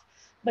you off.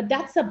 But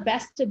that's the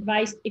best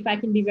advice, if I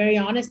can be very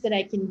honest, that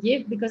I can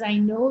give, because I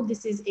know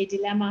this is a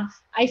dilemma.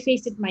 I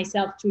face it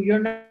myself too. You're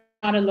not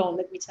alone,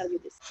 let me tell you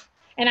this.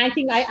 And I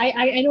think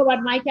I know about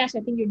MyCash.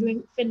 I think you're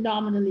doing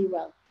phenomenally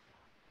well.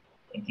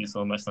 Thank you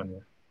so much, Sonia.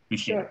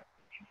 Appreciate it.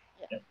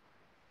 Yeah.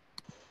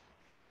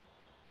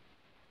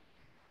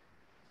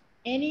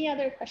 Any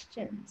other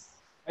questions?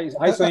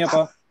 Hi, Sonia.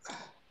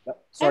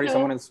 Sorry, Hello.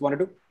 someone else wanted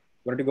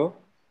to go.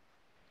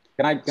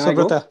 Can I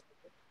Subrata. go?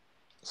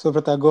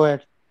 Subrata, go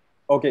ahead.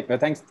 Okay,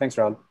 thanks,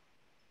 Rahul.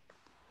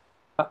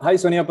 Hi,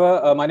 Sonia.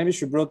 My name is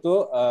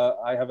Shubroto.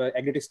 I have an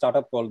agri-tech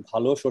startup called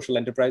Bhalo Social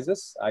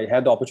Enterprises. I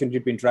had the opportunity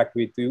to interact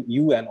with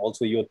you and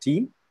also your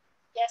team.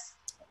 Yes.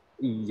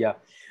 Yeah.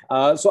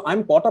 So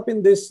I'm caught up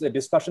in this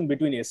discussion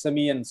between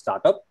SME and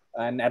startup.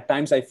 And at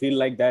times I feel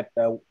like that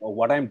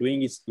what I'm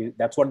doing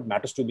that's what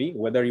matters to me.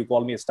 Whether you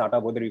call me a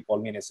startup, whether you call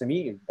me an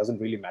SME, it doesn't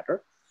really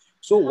matter.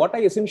 So what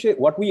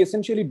we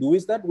essentially do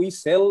is that we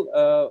sell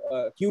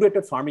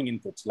curated farming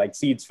inputs like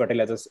seeds,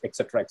 fertilizers,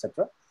 etc.,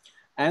 etc.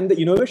 And the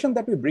innovation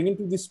that we bring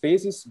into this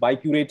space is by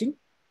curating,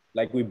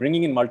 like we're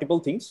bringing in multiple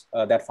things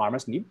that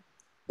farmers need.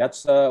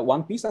 That's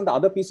one piece. And the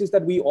other piece is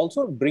that we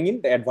also bring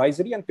in the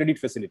advisory and credit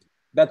facility.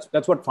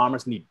 That's what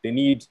farmers need. They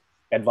need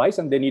advice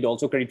and they need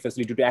also credit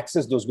facility to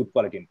access those good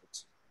quality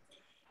inputs.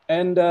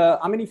 And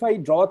I mean, if I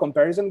draw a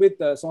comparison with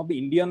some of the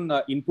Indian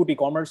input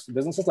e-commerce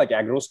businesses like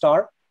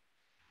AgroStar,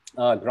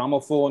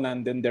 Gramophone,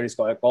 and then there is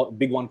a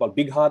big one called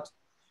Big Hut.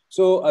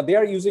 So they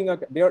are using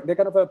they're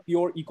kind of a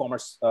pure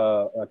e-commerce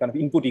kind of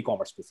input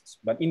e-commerce business.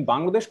 But in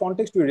Bangladesh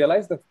context, we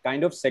realize the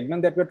kind of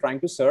segment that we're trying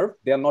to serve,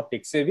 they are not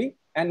tech savvy,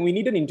 and we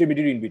need an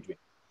intermediary in between.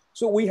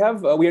 So we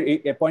have we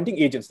are appointing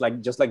agents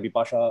just like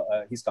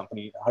Vipasha,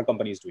 her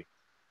company is doing.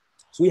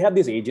 So we have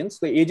these agents.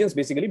 The agents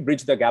basically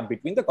bridge the gap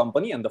between the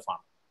company and the farm.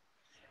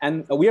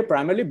 And we are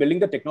primarily building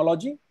the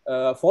technology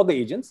for the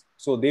agents.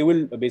 So they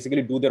will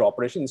basically do their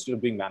operation instead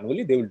of doing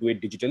manually, they will do it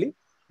digitally.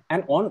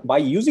 And by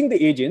using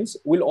the agents,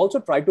 we'll also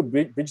try to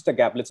bridge the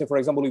gap. Let's say, for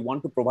example, we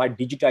want to provide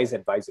digitized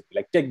advisory,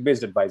 like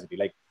tech-based advisory.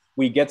 Like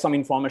we get some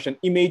information,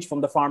 image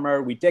from the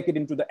farmer, we take it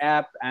into the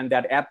app, and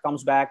that app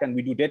comes back, and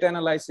we do data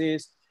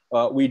analysis,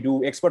 we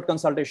do expert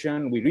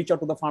consultation, we reach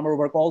out to the farmer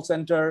over call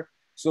center.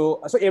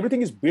 So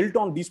everything is built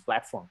on this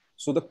platform.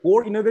 So the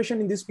core innovation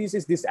in this piece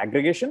is this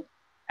aggregation,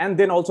 and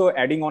then also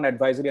adding on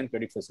advisory and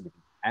credit facility.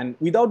 And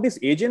without this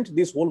agent,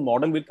 this whole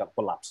model will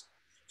collapse.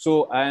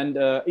 So, and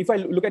if I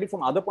look at it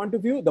from other point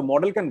of view, the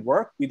model can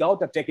work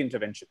without a tech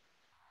intervention.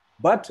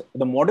 But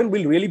the model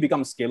will really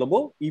become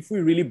scalable if we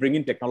really bring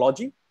in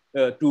technology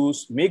to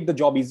make the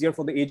job easier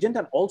for the agent,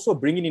 and also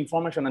bring in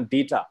information and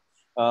data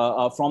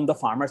from the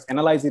farmers,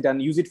 analyze it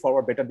and use it for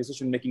our better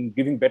decision making,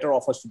 giving better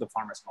offers to the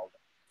farmers and all that.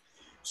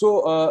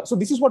 So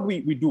this is what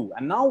we do.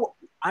 And now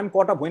I'm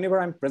caught up whenever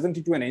I'm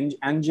presenting to an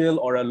angel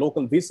or a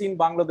local VC in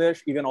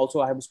Bangladesh. Even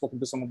also I have spoken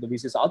to some of the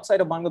VCs outside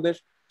of Bangladesh.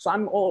 So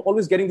I'm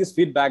always getting this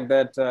feedback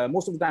that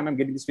most of the time I'm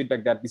getting this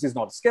feedback that this is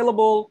not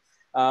scalable.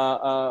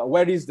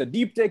 Where is the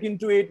deep tech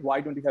into it?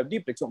 Why don't you have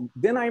deep tech? So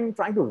then I'm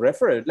trying to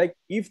refer it, like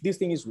if this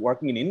thing is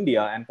working in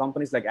India and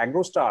companies like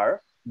AgroStar,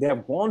 they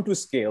have gone to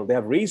scale, they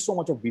have raised so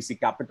much of VC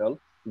capital.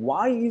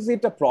 Why is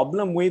it a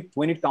problem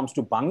when it comes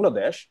to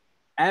Bangladesh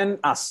and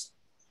us?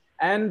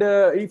 And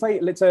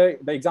let's say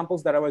the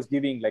examples that I was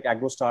giving, like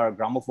AgroStar,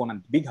 Gramophone,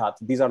 and Big Hut,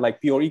 these are like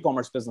pure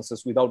e-commerce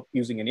businesses without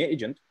using any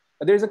agent.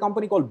 There is a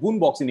company called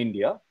Boombox in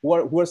India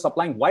who are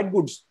supplying white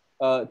goods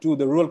to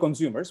the rural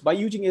consumers by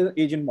using an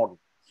agent model.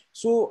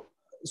 So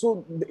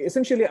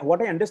essentially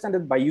what I understand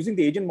is by using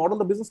the agent model,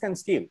 the business can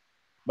scale.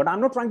 But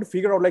I'm not trying to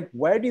figure out like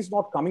where it is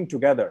not coming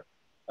together,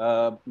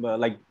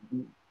 like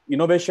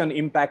innovation,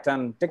 impact,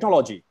 and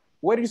technology.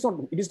 Where it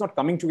is not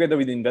coming together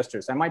with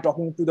investors. Am I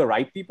talking to the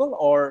right people,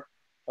 or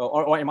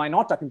am I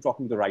not talking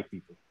to the right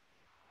people?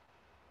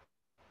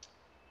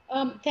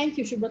 Thank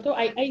you, Subrato.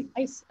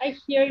 I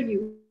hear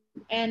you.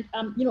 And,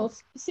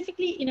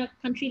 specifically in a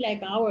country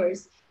like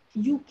ours,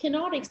 you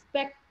cannot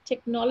expect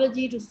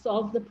technology to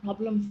solve the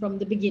problem from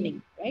the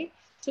beginning, right?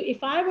 So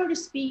if I were to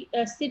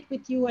sit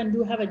with you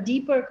and have a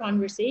deeper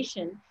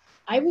conversation,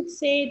 I would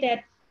say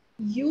that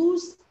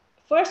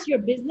first your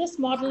business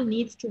model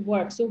needs to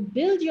work. So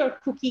build your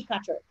cookie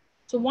cutter.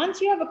 So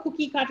once you have a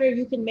cookie cutter,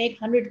 you can make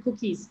 100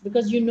 cookies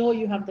because you know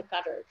you have the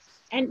cutter.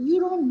 And you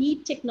don't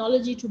need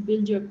technology to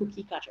build your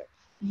cookie cutter.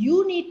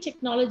 You need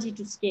technology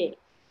to scale.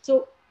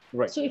 So,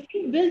 right. So if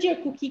you build your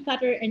cookie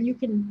cutter and you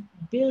can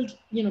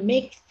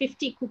make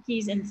 50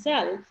 cookies and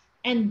sell,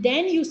 and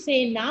then you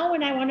say, now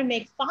when I want to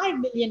make 5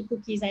 million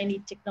cookies, I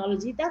need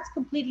technology, that's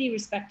completely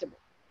respectable.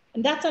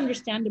 And that's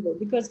understandable,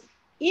 because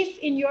if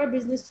in your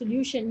business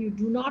solution, you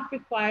do not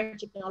require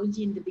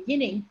technology in the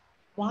beginning,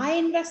 why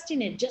invest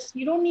in it?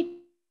 You don't need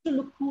to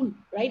look cool,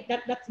 right?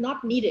 That's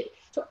not needed.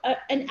 So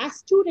an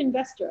astute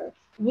investor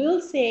will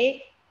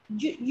say,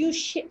 you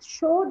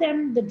show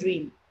them the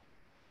dream.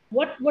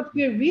 What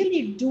we're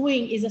really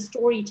doing is a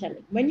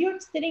storytelling. When you're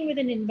sitting with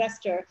an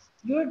investor,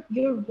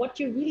 what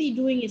you're really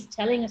doing is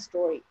telling a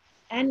story,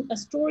 and a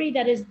story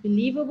that is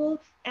believable,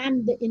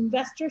 and the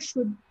investor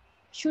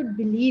should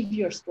believe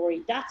your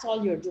story. That's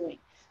all you're doing.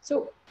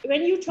 So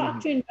when you talk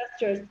to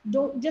investors,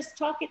 don't just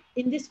talk it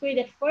in this way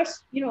that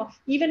first,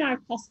 even our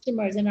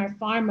customers and our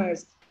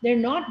farmers, they're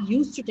not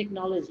used to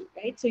technology,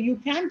 right? So you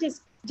can't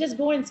just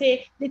go and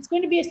say, it's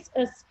going to be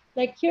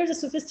like, here's a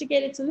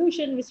sophisticated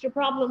solution, Mr.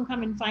 Problem,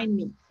 come and find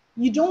me.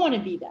 You don't want to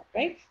be that,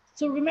 right?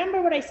 So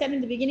remember what I said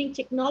in the beginning,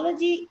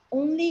 technology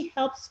only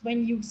helps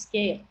when you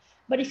scale.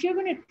 But if you're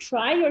going to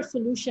try your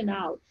solution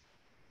out,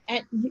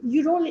 and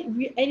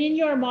in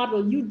your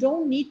model, you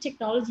don't need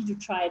technology to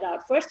try it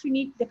out. First, you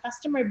need the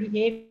customer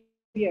behavior,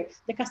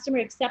 the customer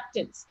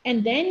acceptance,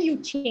 and then you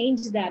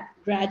change that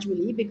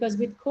gradually, because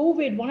with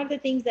COVID, one of the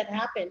things that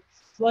happened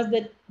was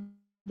that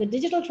the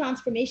digital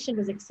transformation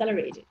was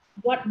accelerated.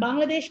 What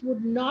Bangladesh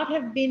would not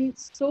have been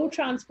so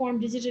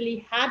transformed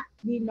digitally had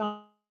we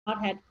not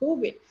had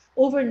COVID.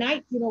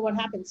 Overnight, what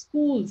happened?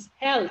 Schools,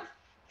 health,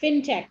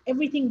 fintech,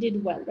 everything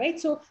did well, right?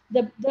 So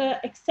the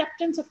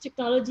acceptance of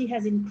technology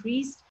has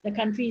increased. The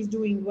country is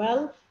doing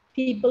well.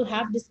 People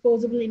have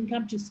disposable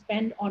income to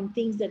spend on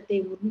things that they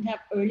wouldn't have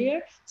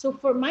earlier. So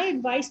for my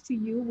advice to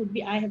you would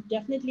be, I have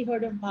definitely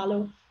heard of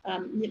Balo.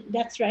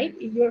 That's right.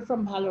 You're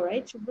from Bhalo,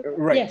 right?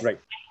 Right, yes. right.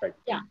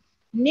 Yeah.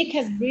 Nick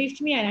has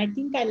briefed me, and I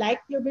think I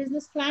like your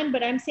business plan,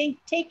 but I'm saying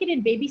take it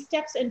in baby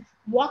steps and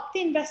walk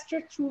the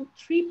investor through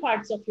 3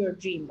 parts of your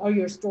dream or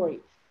your story.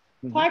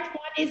 Part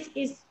 1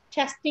 is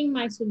testing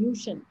my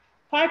solution.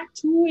 Part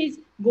 2 is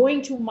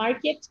going to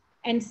market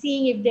and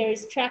seeing if there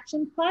is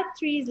traction. Part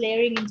 3 is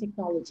layering in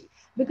technology,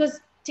 because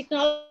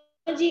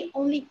technology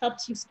only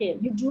helps you scale.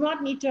 You do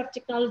not need to have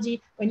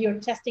technology when you're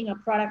testing a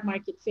product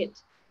market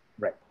fit.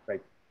 Right,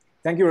 right.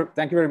 Thank you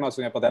very much,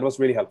 Sonia. That was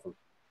really helpful.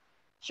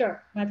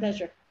 Sure, my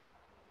pleasure.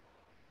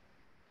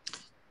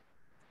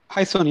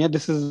 Hi, Sonia.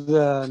 This is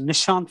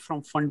Nishant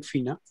from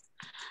FundFina.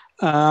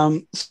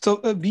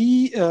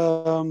 We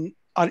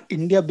are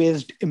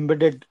India-based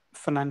embedded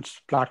finance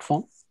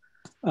platform.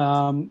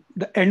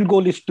 The end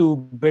goal is to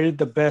build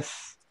the best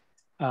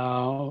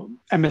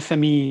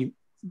MSME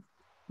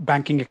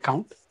banking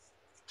account.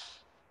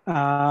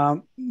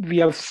 We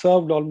have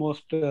served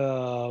almost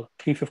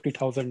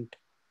 350,000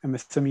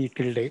 MSME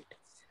till date.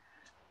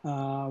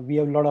 We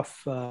have a lot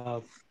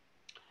of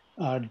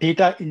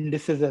data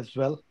indices as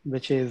well,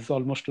 which is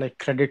almost like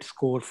credit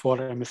score for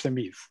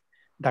MSMEs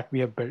that we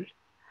have built.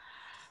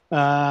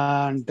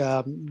 And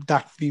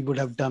that we would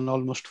have done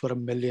almost for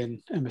 1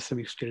 million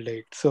MSMEs till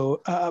date.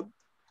 So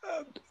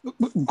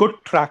good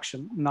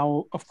traction.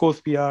 Now, of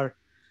course, we are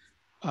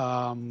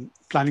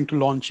planning to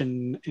launch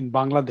in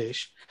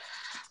Bangladesh.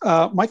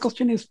 My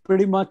question is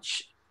pretty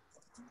much,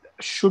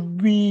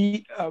 should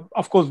we,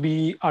 of course,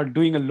 we are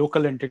doing a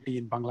local entity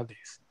in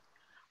Bangladesh.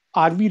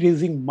 Are we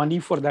raising money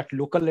for that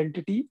local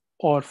entity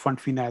or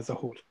FundFina as a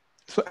whole?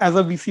 So as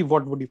a VC,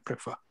 what would you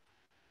prefer?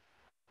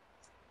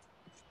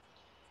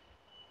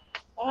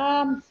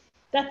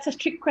 That's a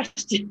trick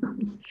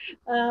question.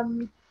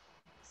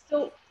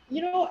 So,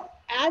 you know,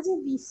 as a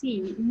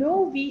VC,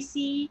 no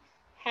VC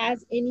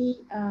has any,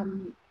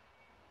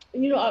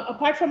 you know,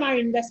 apart from our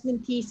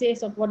investment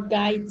thesis of what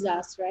guides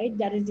us, right?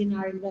 That is in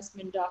our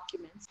investment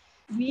documents.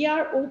 We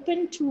are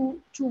open to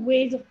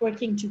ways of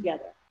working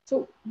together.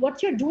 So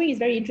what you're doing is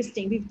very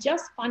interesting. We've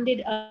just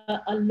funded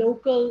a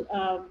local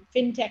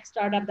fintech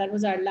startup. That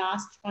was our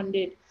last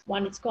funded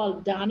one. It's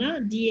called Dana,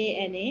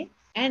 D-A-N-A.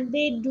 And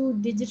they do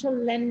digital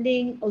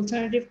lending,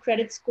 alternative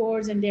credit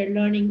scores, and they're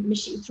learning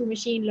through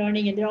machine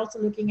learning. And they're also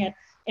looking at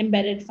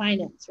embedded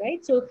finance,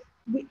 right? So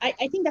I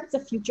think that's the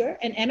future.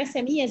 And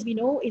MSME, as we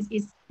know, is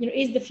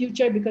the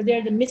future, because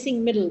they're the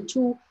missing middle,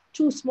 too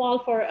small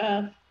for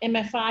a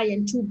MFI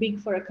and too big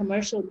for a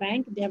commercial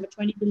bank. They have a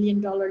 $20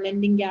 billion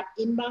lending gap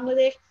in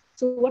Bangladesh.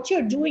 So what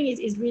you're doing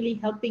is really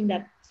helping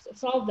that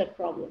solve that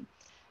problem.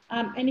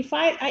 And if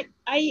I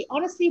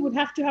honestly would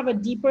have to have a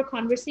deeper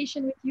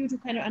conversation with you to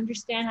kind of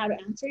understand how to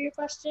answer your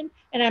question.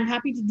 And I'm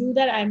happy to do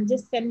that. I'm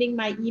just sending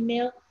my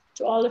email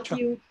to all of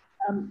you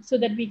so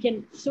that we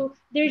can, so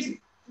there's,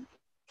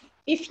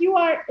 if you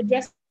are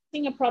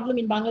addressing a problem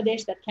in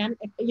Bangladesh that can,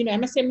 you know,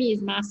 MSME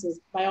is masses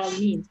by all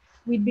means,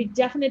 we'd be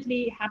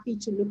definitely happy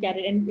to look at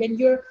it. And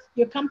your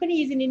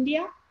company is in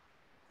India?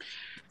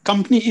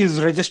 Company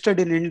is registered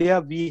in India.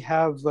 We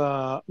have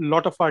a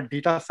lot of our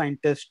data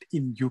scientists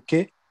in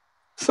UK.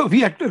 So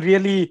we had to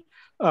really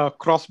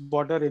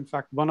cross-border. In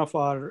fact,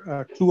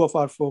 two of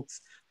our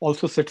folks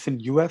also sits in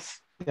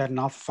US. They are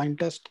NASA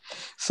scientists.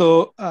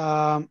 So,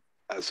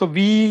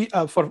 we,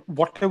 for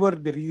whatever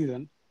the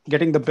reason,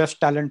 getting the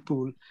best talent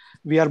pool,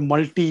 we are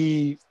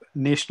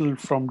multinational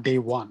from day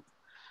one.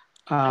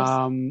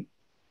 But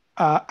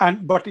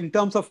in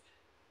terms of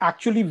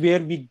actually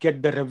where we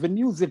get the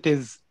revenues, it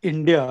is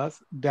India.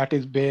 That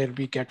is where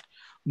we get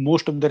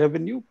most of the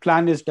revenue.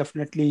 Plan is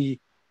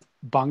definitely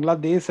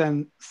Bangladesh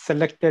and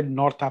selected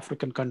North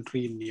African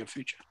country in near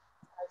future.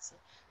 I see.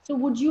 So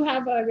would you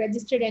have a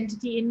registered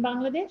entity in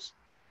Bangladesh?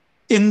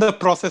 In the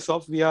process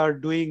of, we are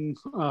doing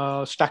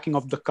stacking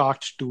up the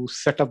carts to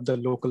set up the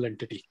local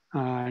entity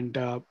and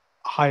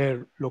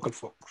hire local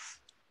folks.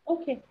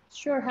 Okay,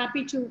 sure.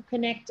 Happy to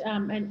connect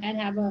and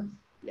have a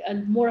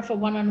more of a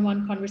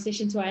one-on-one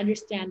conversation so I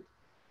understand.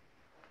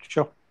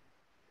 Sure.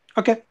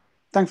 Okay.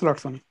 Thanks a lot,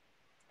 Sonia.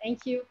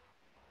 Thank you.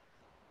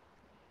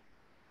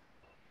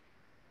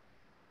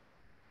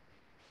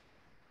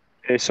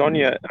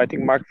 Sonia, I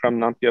think Mark from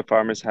Nampia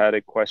Farmers had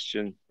a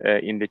question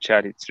in the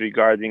chat. It's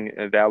regarding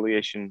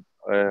evaluation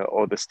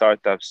of the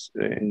startups,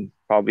 and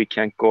probably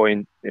can't go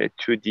in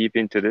too deep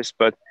into this,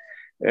 but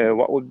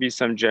what would be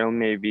some general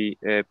maybe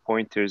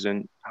pointers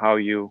on how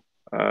you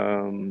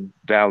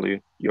value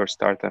your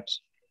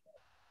startups?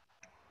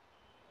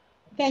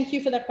 Thank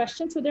you for that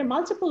question. So there are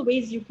multiple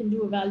ways you can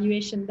do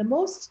evaluation. The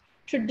most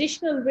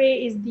traditional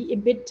way is the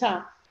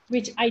EBITDA,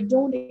 which I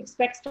don't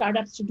expect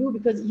startups to do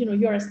because, you know,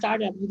 you're a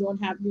startup, you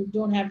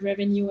don't have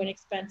revenue and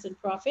expense and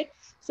profit.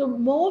 So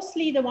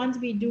mostly the ones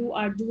we do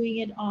are doing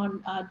it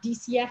on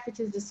DCF, which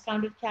is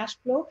discounted cash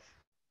flow.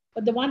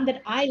 But the one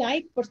that I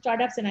like for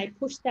startups, and I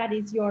push that,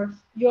 is your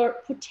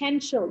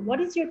potential. What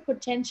is your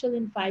potential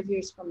in 5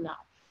 years from now?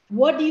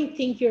 What do you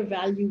think your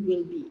value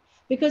will be?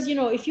 Because, you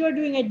know, if you're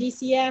doing a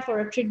DCF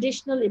or a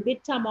traditional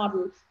EBITDA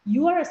model,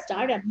 you are a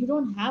startup, you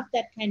don't have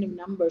that kind of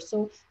number.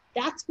 So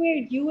that's where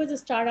you as a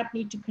startup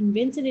need to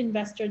convince an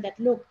investor that,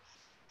 look,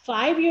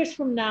 5 years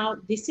from now,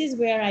 this is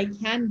where I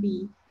can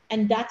be,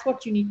 and that's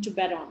what you need to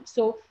bet on.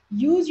 So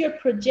use your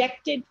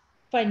projected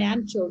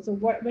financials. So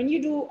when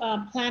you do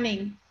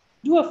planning,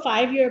 do a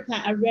 5-year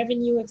plan, a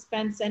revenue,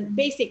 expense, and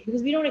basic,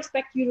 because we don't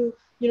expect you to,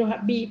 you know,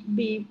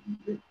 be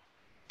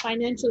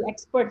financial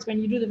experts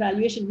when you do the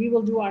valuation. We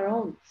will do our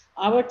own.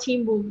 Our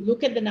team will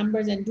look at the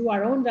numbers and do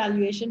our own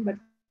valuation. But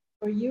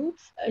for you,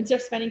 instead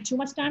of spending too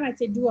much time, I'd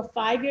say do a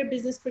 5-year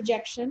business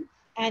projection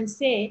and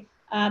say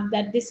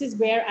that this is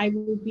where I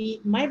will be.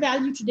 My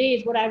value today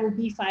is what I will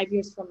be 5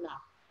 years from now.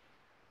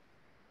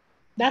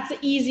 That's the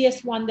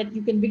easiest one that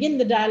you can begin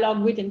the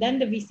dialogue with, and then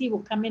the VC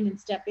will come in and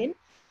step in.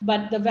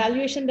 But the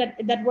valuation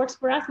that works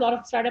for us, a lot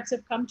of startups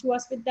have come to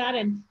us with that,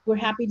 and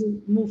we're happy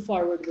to move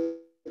forward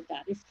with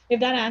that. If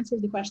that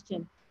answers the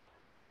question.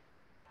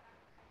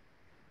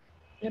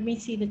 Let me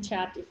see the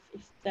chat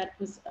if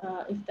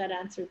that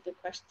answered the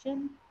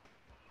question.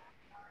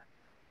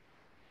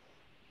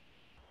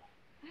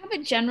 I have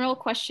a general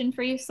question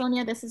for you,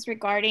 Sonia. This is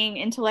regarding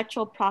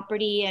intellectual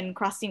property and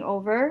crossing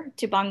over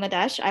to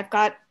Bangladesh. I've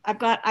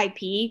got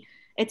IP.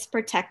 It's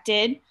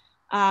protected.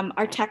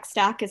 Our tech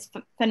stack is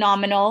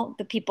phenomenal.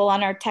 The people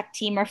on our tech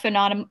team are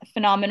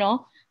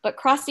phenomenal. But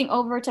crossing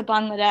over to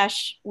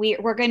Bangladesh,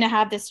 we're going to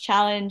have this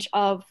challenge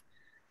of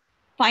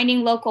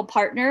finding local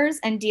partners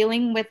and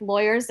dealing with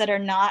lawyers that are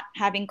not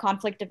having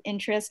conflict of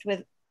interest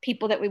with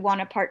people that we want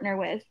to partner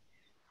with.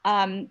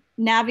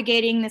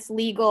 Navigating this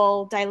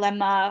legal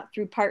dilemma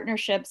through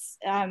partnerships,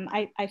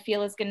 I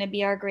feel is going to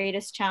be our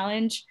greatest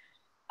challenge.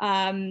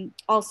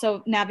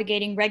 Also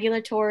navigating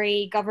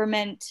regulatory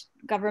government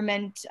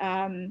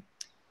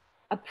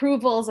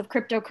approvals of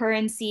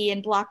cryptocurrency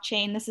and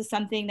blockchain. This is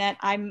something that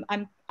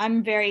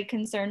I'm very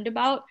concerned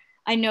about.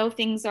 I know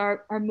things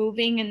are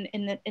moving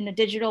in a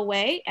digital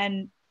way,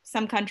 and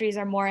some countries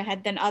are more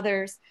ahead than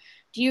others.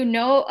 Do you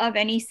know of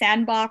any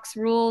sandbox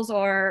rules,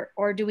 or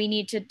do we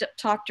need to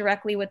talk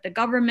directly with the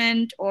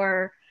government,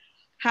 or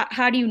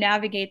how do you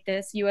navigate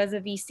this? You as a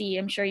VC,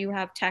 I'm sure you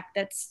have tech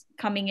that's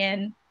coming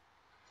in,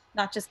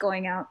 not just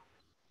going out.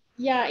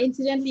 Yeah,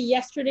 incidentally,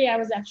 yesterday I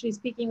was actually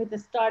speaking with a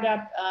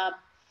startup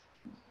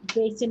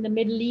based in the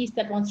Middle East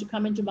that wants to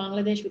come into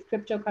Bangladesh with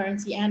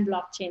cryptocurrency and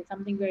blockchain,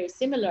 something very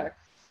similar.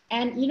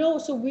 And, you know,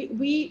 so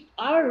we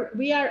are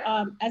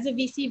as a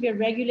VC, we're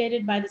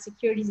regulated by the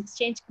Securities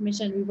Exchange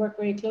Commission. We work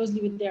very closely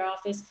with their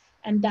office,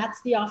 and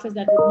that's the office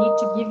that would need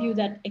to give you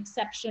that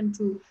exception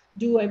to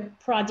do a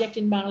project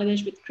in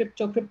Bangladesh with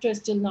crypto. Crypto is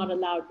still not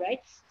allowed, right?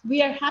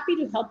 We are happy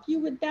to help you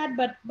with that,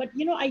 but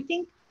you know, I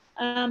think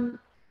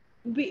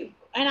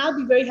and I'll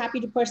be very happy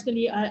to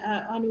personally,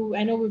 Anu,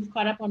 I know we've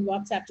caught up on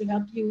WhatsApp to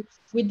help you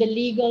with the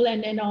legal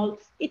and all.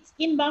 It's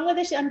in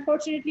Bangladesh,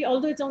 unfortunately,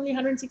 although it's only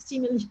 160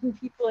 million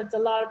people, it's a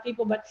lot of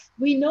people, but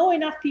we know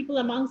enough people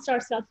amongst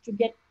ourselves to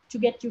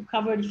get you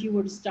covered if you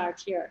were to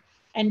start here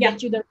and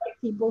get you the right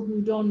people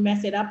who don't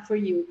mess it up for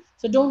you.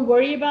 So don't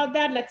worry about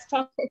that. Let's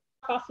talk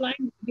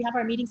offline. We have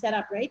our meeting set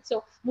up, right?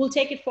 So we'll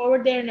take it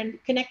forward there and then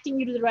connecting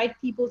you to the right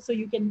people so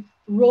you can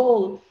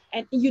roll.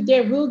 And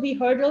there will be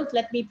hurdles.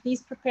 Let me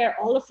please prepare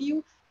all of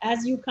you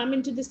as you come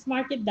into this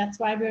market. That's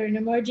why we're an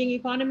emerging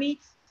economy.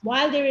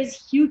 While there is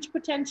huge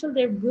potential,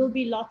 there will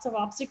be lots of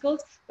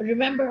obstacles. But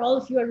remember, all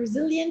of you are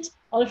resilient.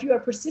 All of you are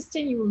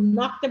persistent. You will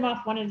knock them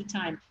off one at a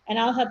time. And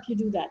I'll help you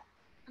do that.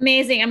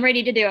 Amazing. I'm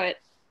ready to do it.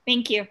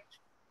 Thank you.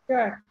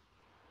 Sure.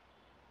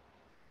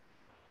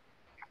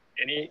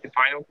 Any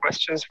final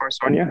questions for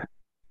Sonia?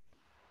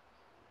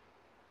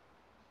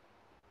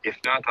 If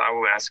not, I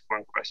will ask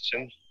one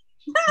question.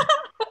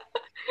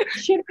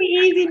 Should be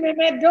easy,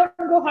 Mehmet. Don't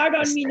go hard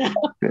on me now.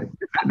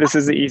 This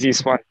is the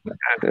easiest one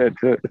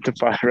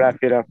to wrap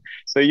it up.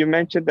 So you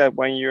mentioned that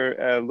when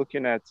you're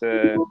looking at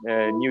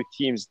new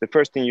teams, the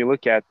first thing you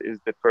look at is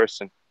the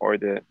person or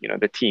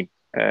the team.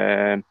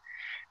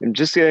 I'm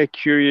just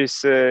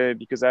curious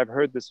because I've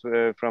heard this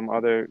from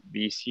other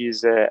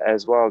VCs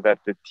as well, that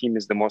the team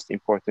is the most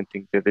important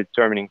thing, the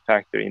determining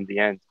factor in the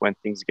end when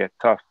things get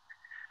tough.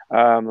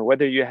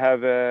 Whether you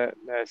have a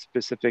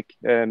specific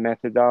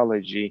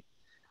methodology,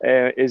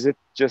 is it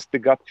just the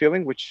gut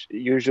feeling, which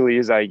usually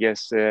is, I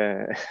guess,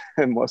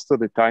 most of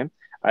the time?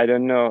 I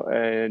don't know.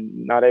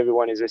 Not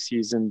everyone is a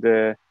seasoned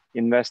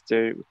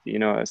investor,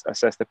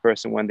 assess the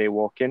person when they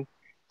walk in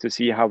to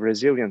see how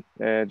resilient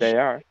they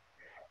are.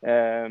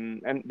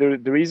 And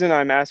the reason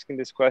I'm asking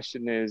this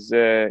question is,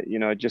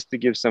 just to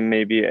give some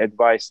maybe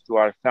advice to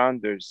our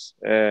founders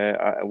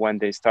when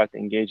they start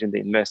engaging the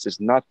investors,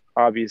 not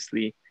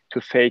obviously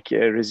to fake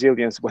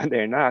resilience when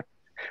they're not,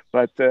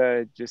 but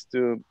just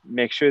to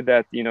make sure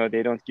that,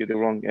 they don't give the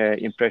wrong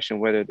impression,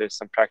 whether there's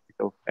some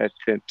practical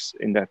tips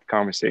in that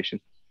conversation.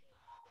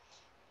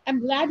 I'm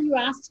glad you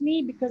asked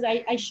me, because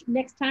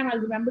next time I'll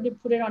remember to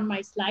put it on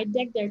my slide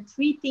deck. There are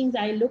 3 things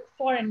I look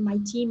for, and my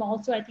team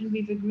also, I think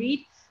we've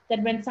agreed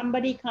that when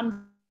somebody comes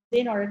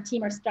in, or a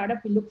team or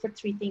startup, we look for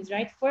 3 things,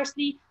 right?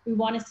 Firstly, we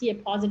want to see a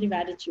positive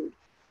attitude.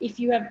 if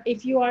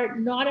you are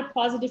not a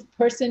positive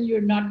person,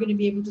 you're not going to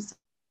be able to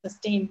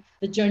sustain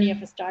the journey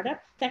of a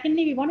startup.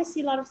 Secondly, we want to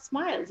see a lot of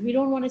smiles. We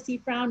don't want to see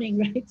frowning,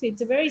 right? So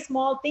it's a very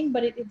small thing,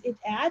 but it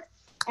adds.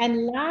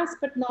 And last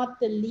but not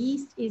the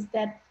least is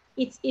that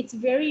it's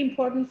very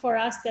important for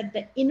us that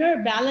the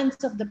inner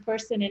balance of the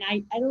person, and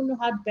I don't know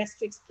how best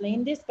to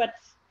explain this, but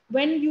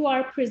when you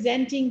are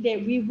presenting there,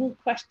 we will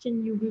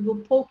question you, we will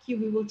poke you,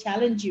 we will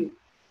challenge you.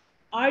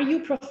 Are you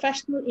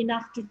professional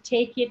enough to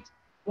take it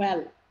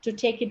well, to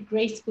take it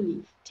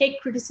gracefully, take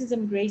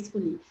criticism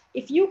gracefully?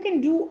 If you can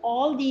do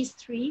all these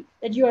three,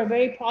 that you are a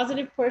very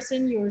positive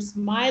person, you're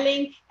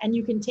smiling, and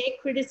you can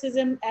take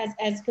criticism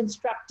as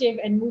constructive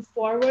and move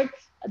forward,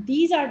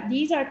 these are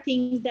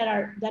things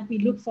that we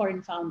look for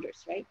in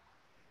founders, right?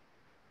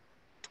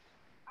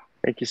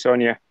 Thank you,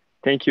 Sonia.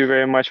 Thank you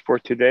very much for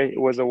today. It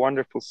was a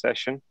wonderful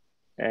session.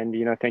 And,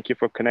 thank you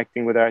for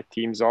connecting with our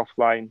teams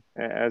offline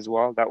as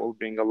well. That will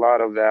bring a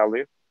lot of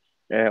value.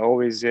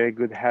 Always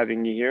good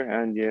having you here,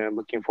 and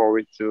looking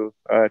forward to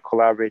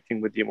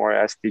collaborating with you more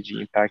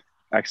SDG Impact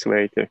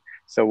Accelerator.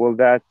 So with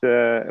that,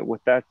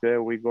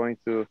 we're going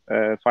to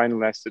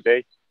finalize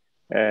today.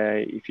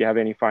 If you have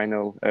any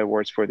final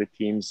words for the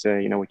teams,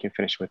 we can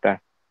finish with that.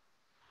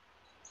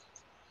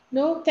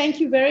 No, thank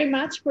you very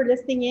much for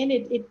listening in.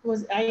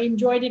 I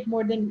enjoyed it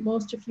more than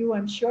most of you,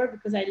 I'm sure,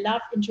 because I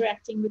love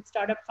interacting with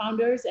startup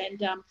founders,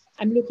 and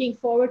I'm looking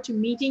forward to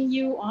meeting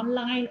you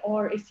online,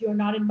 or if you're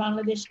not in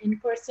Bangladesh, in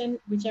person,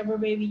 whichever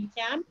way we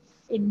can.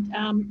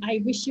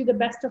 I wish you the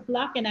best of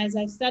luck. And as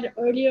I said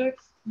earlier,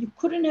 you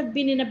couldn't have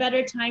been in a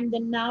better time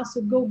than now. So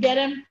go get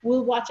them.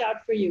 We'll watch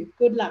out for you.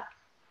 Good luck.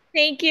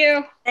 Thank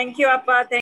you. Thank you, Appa.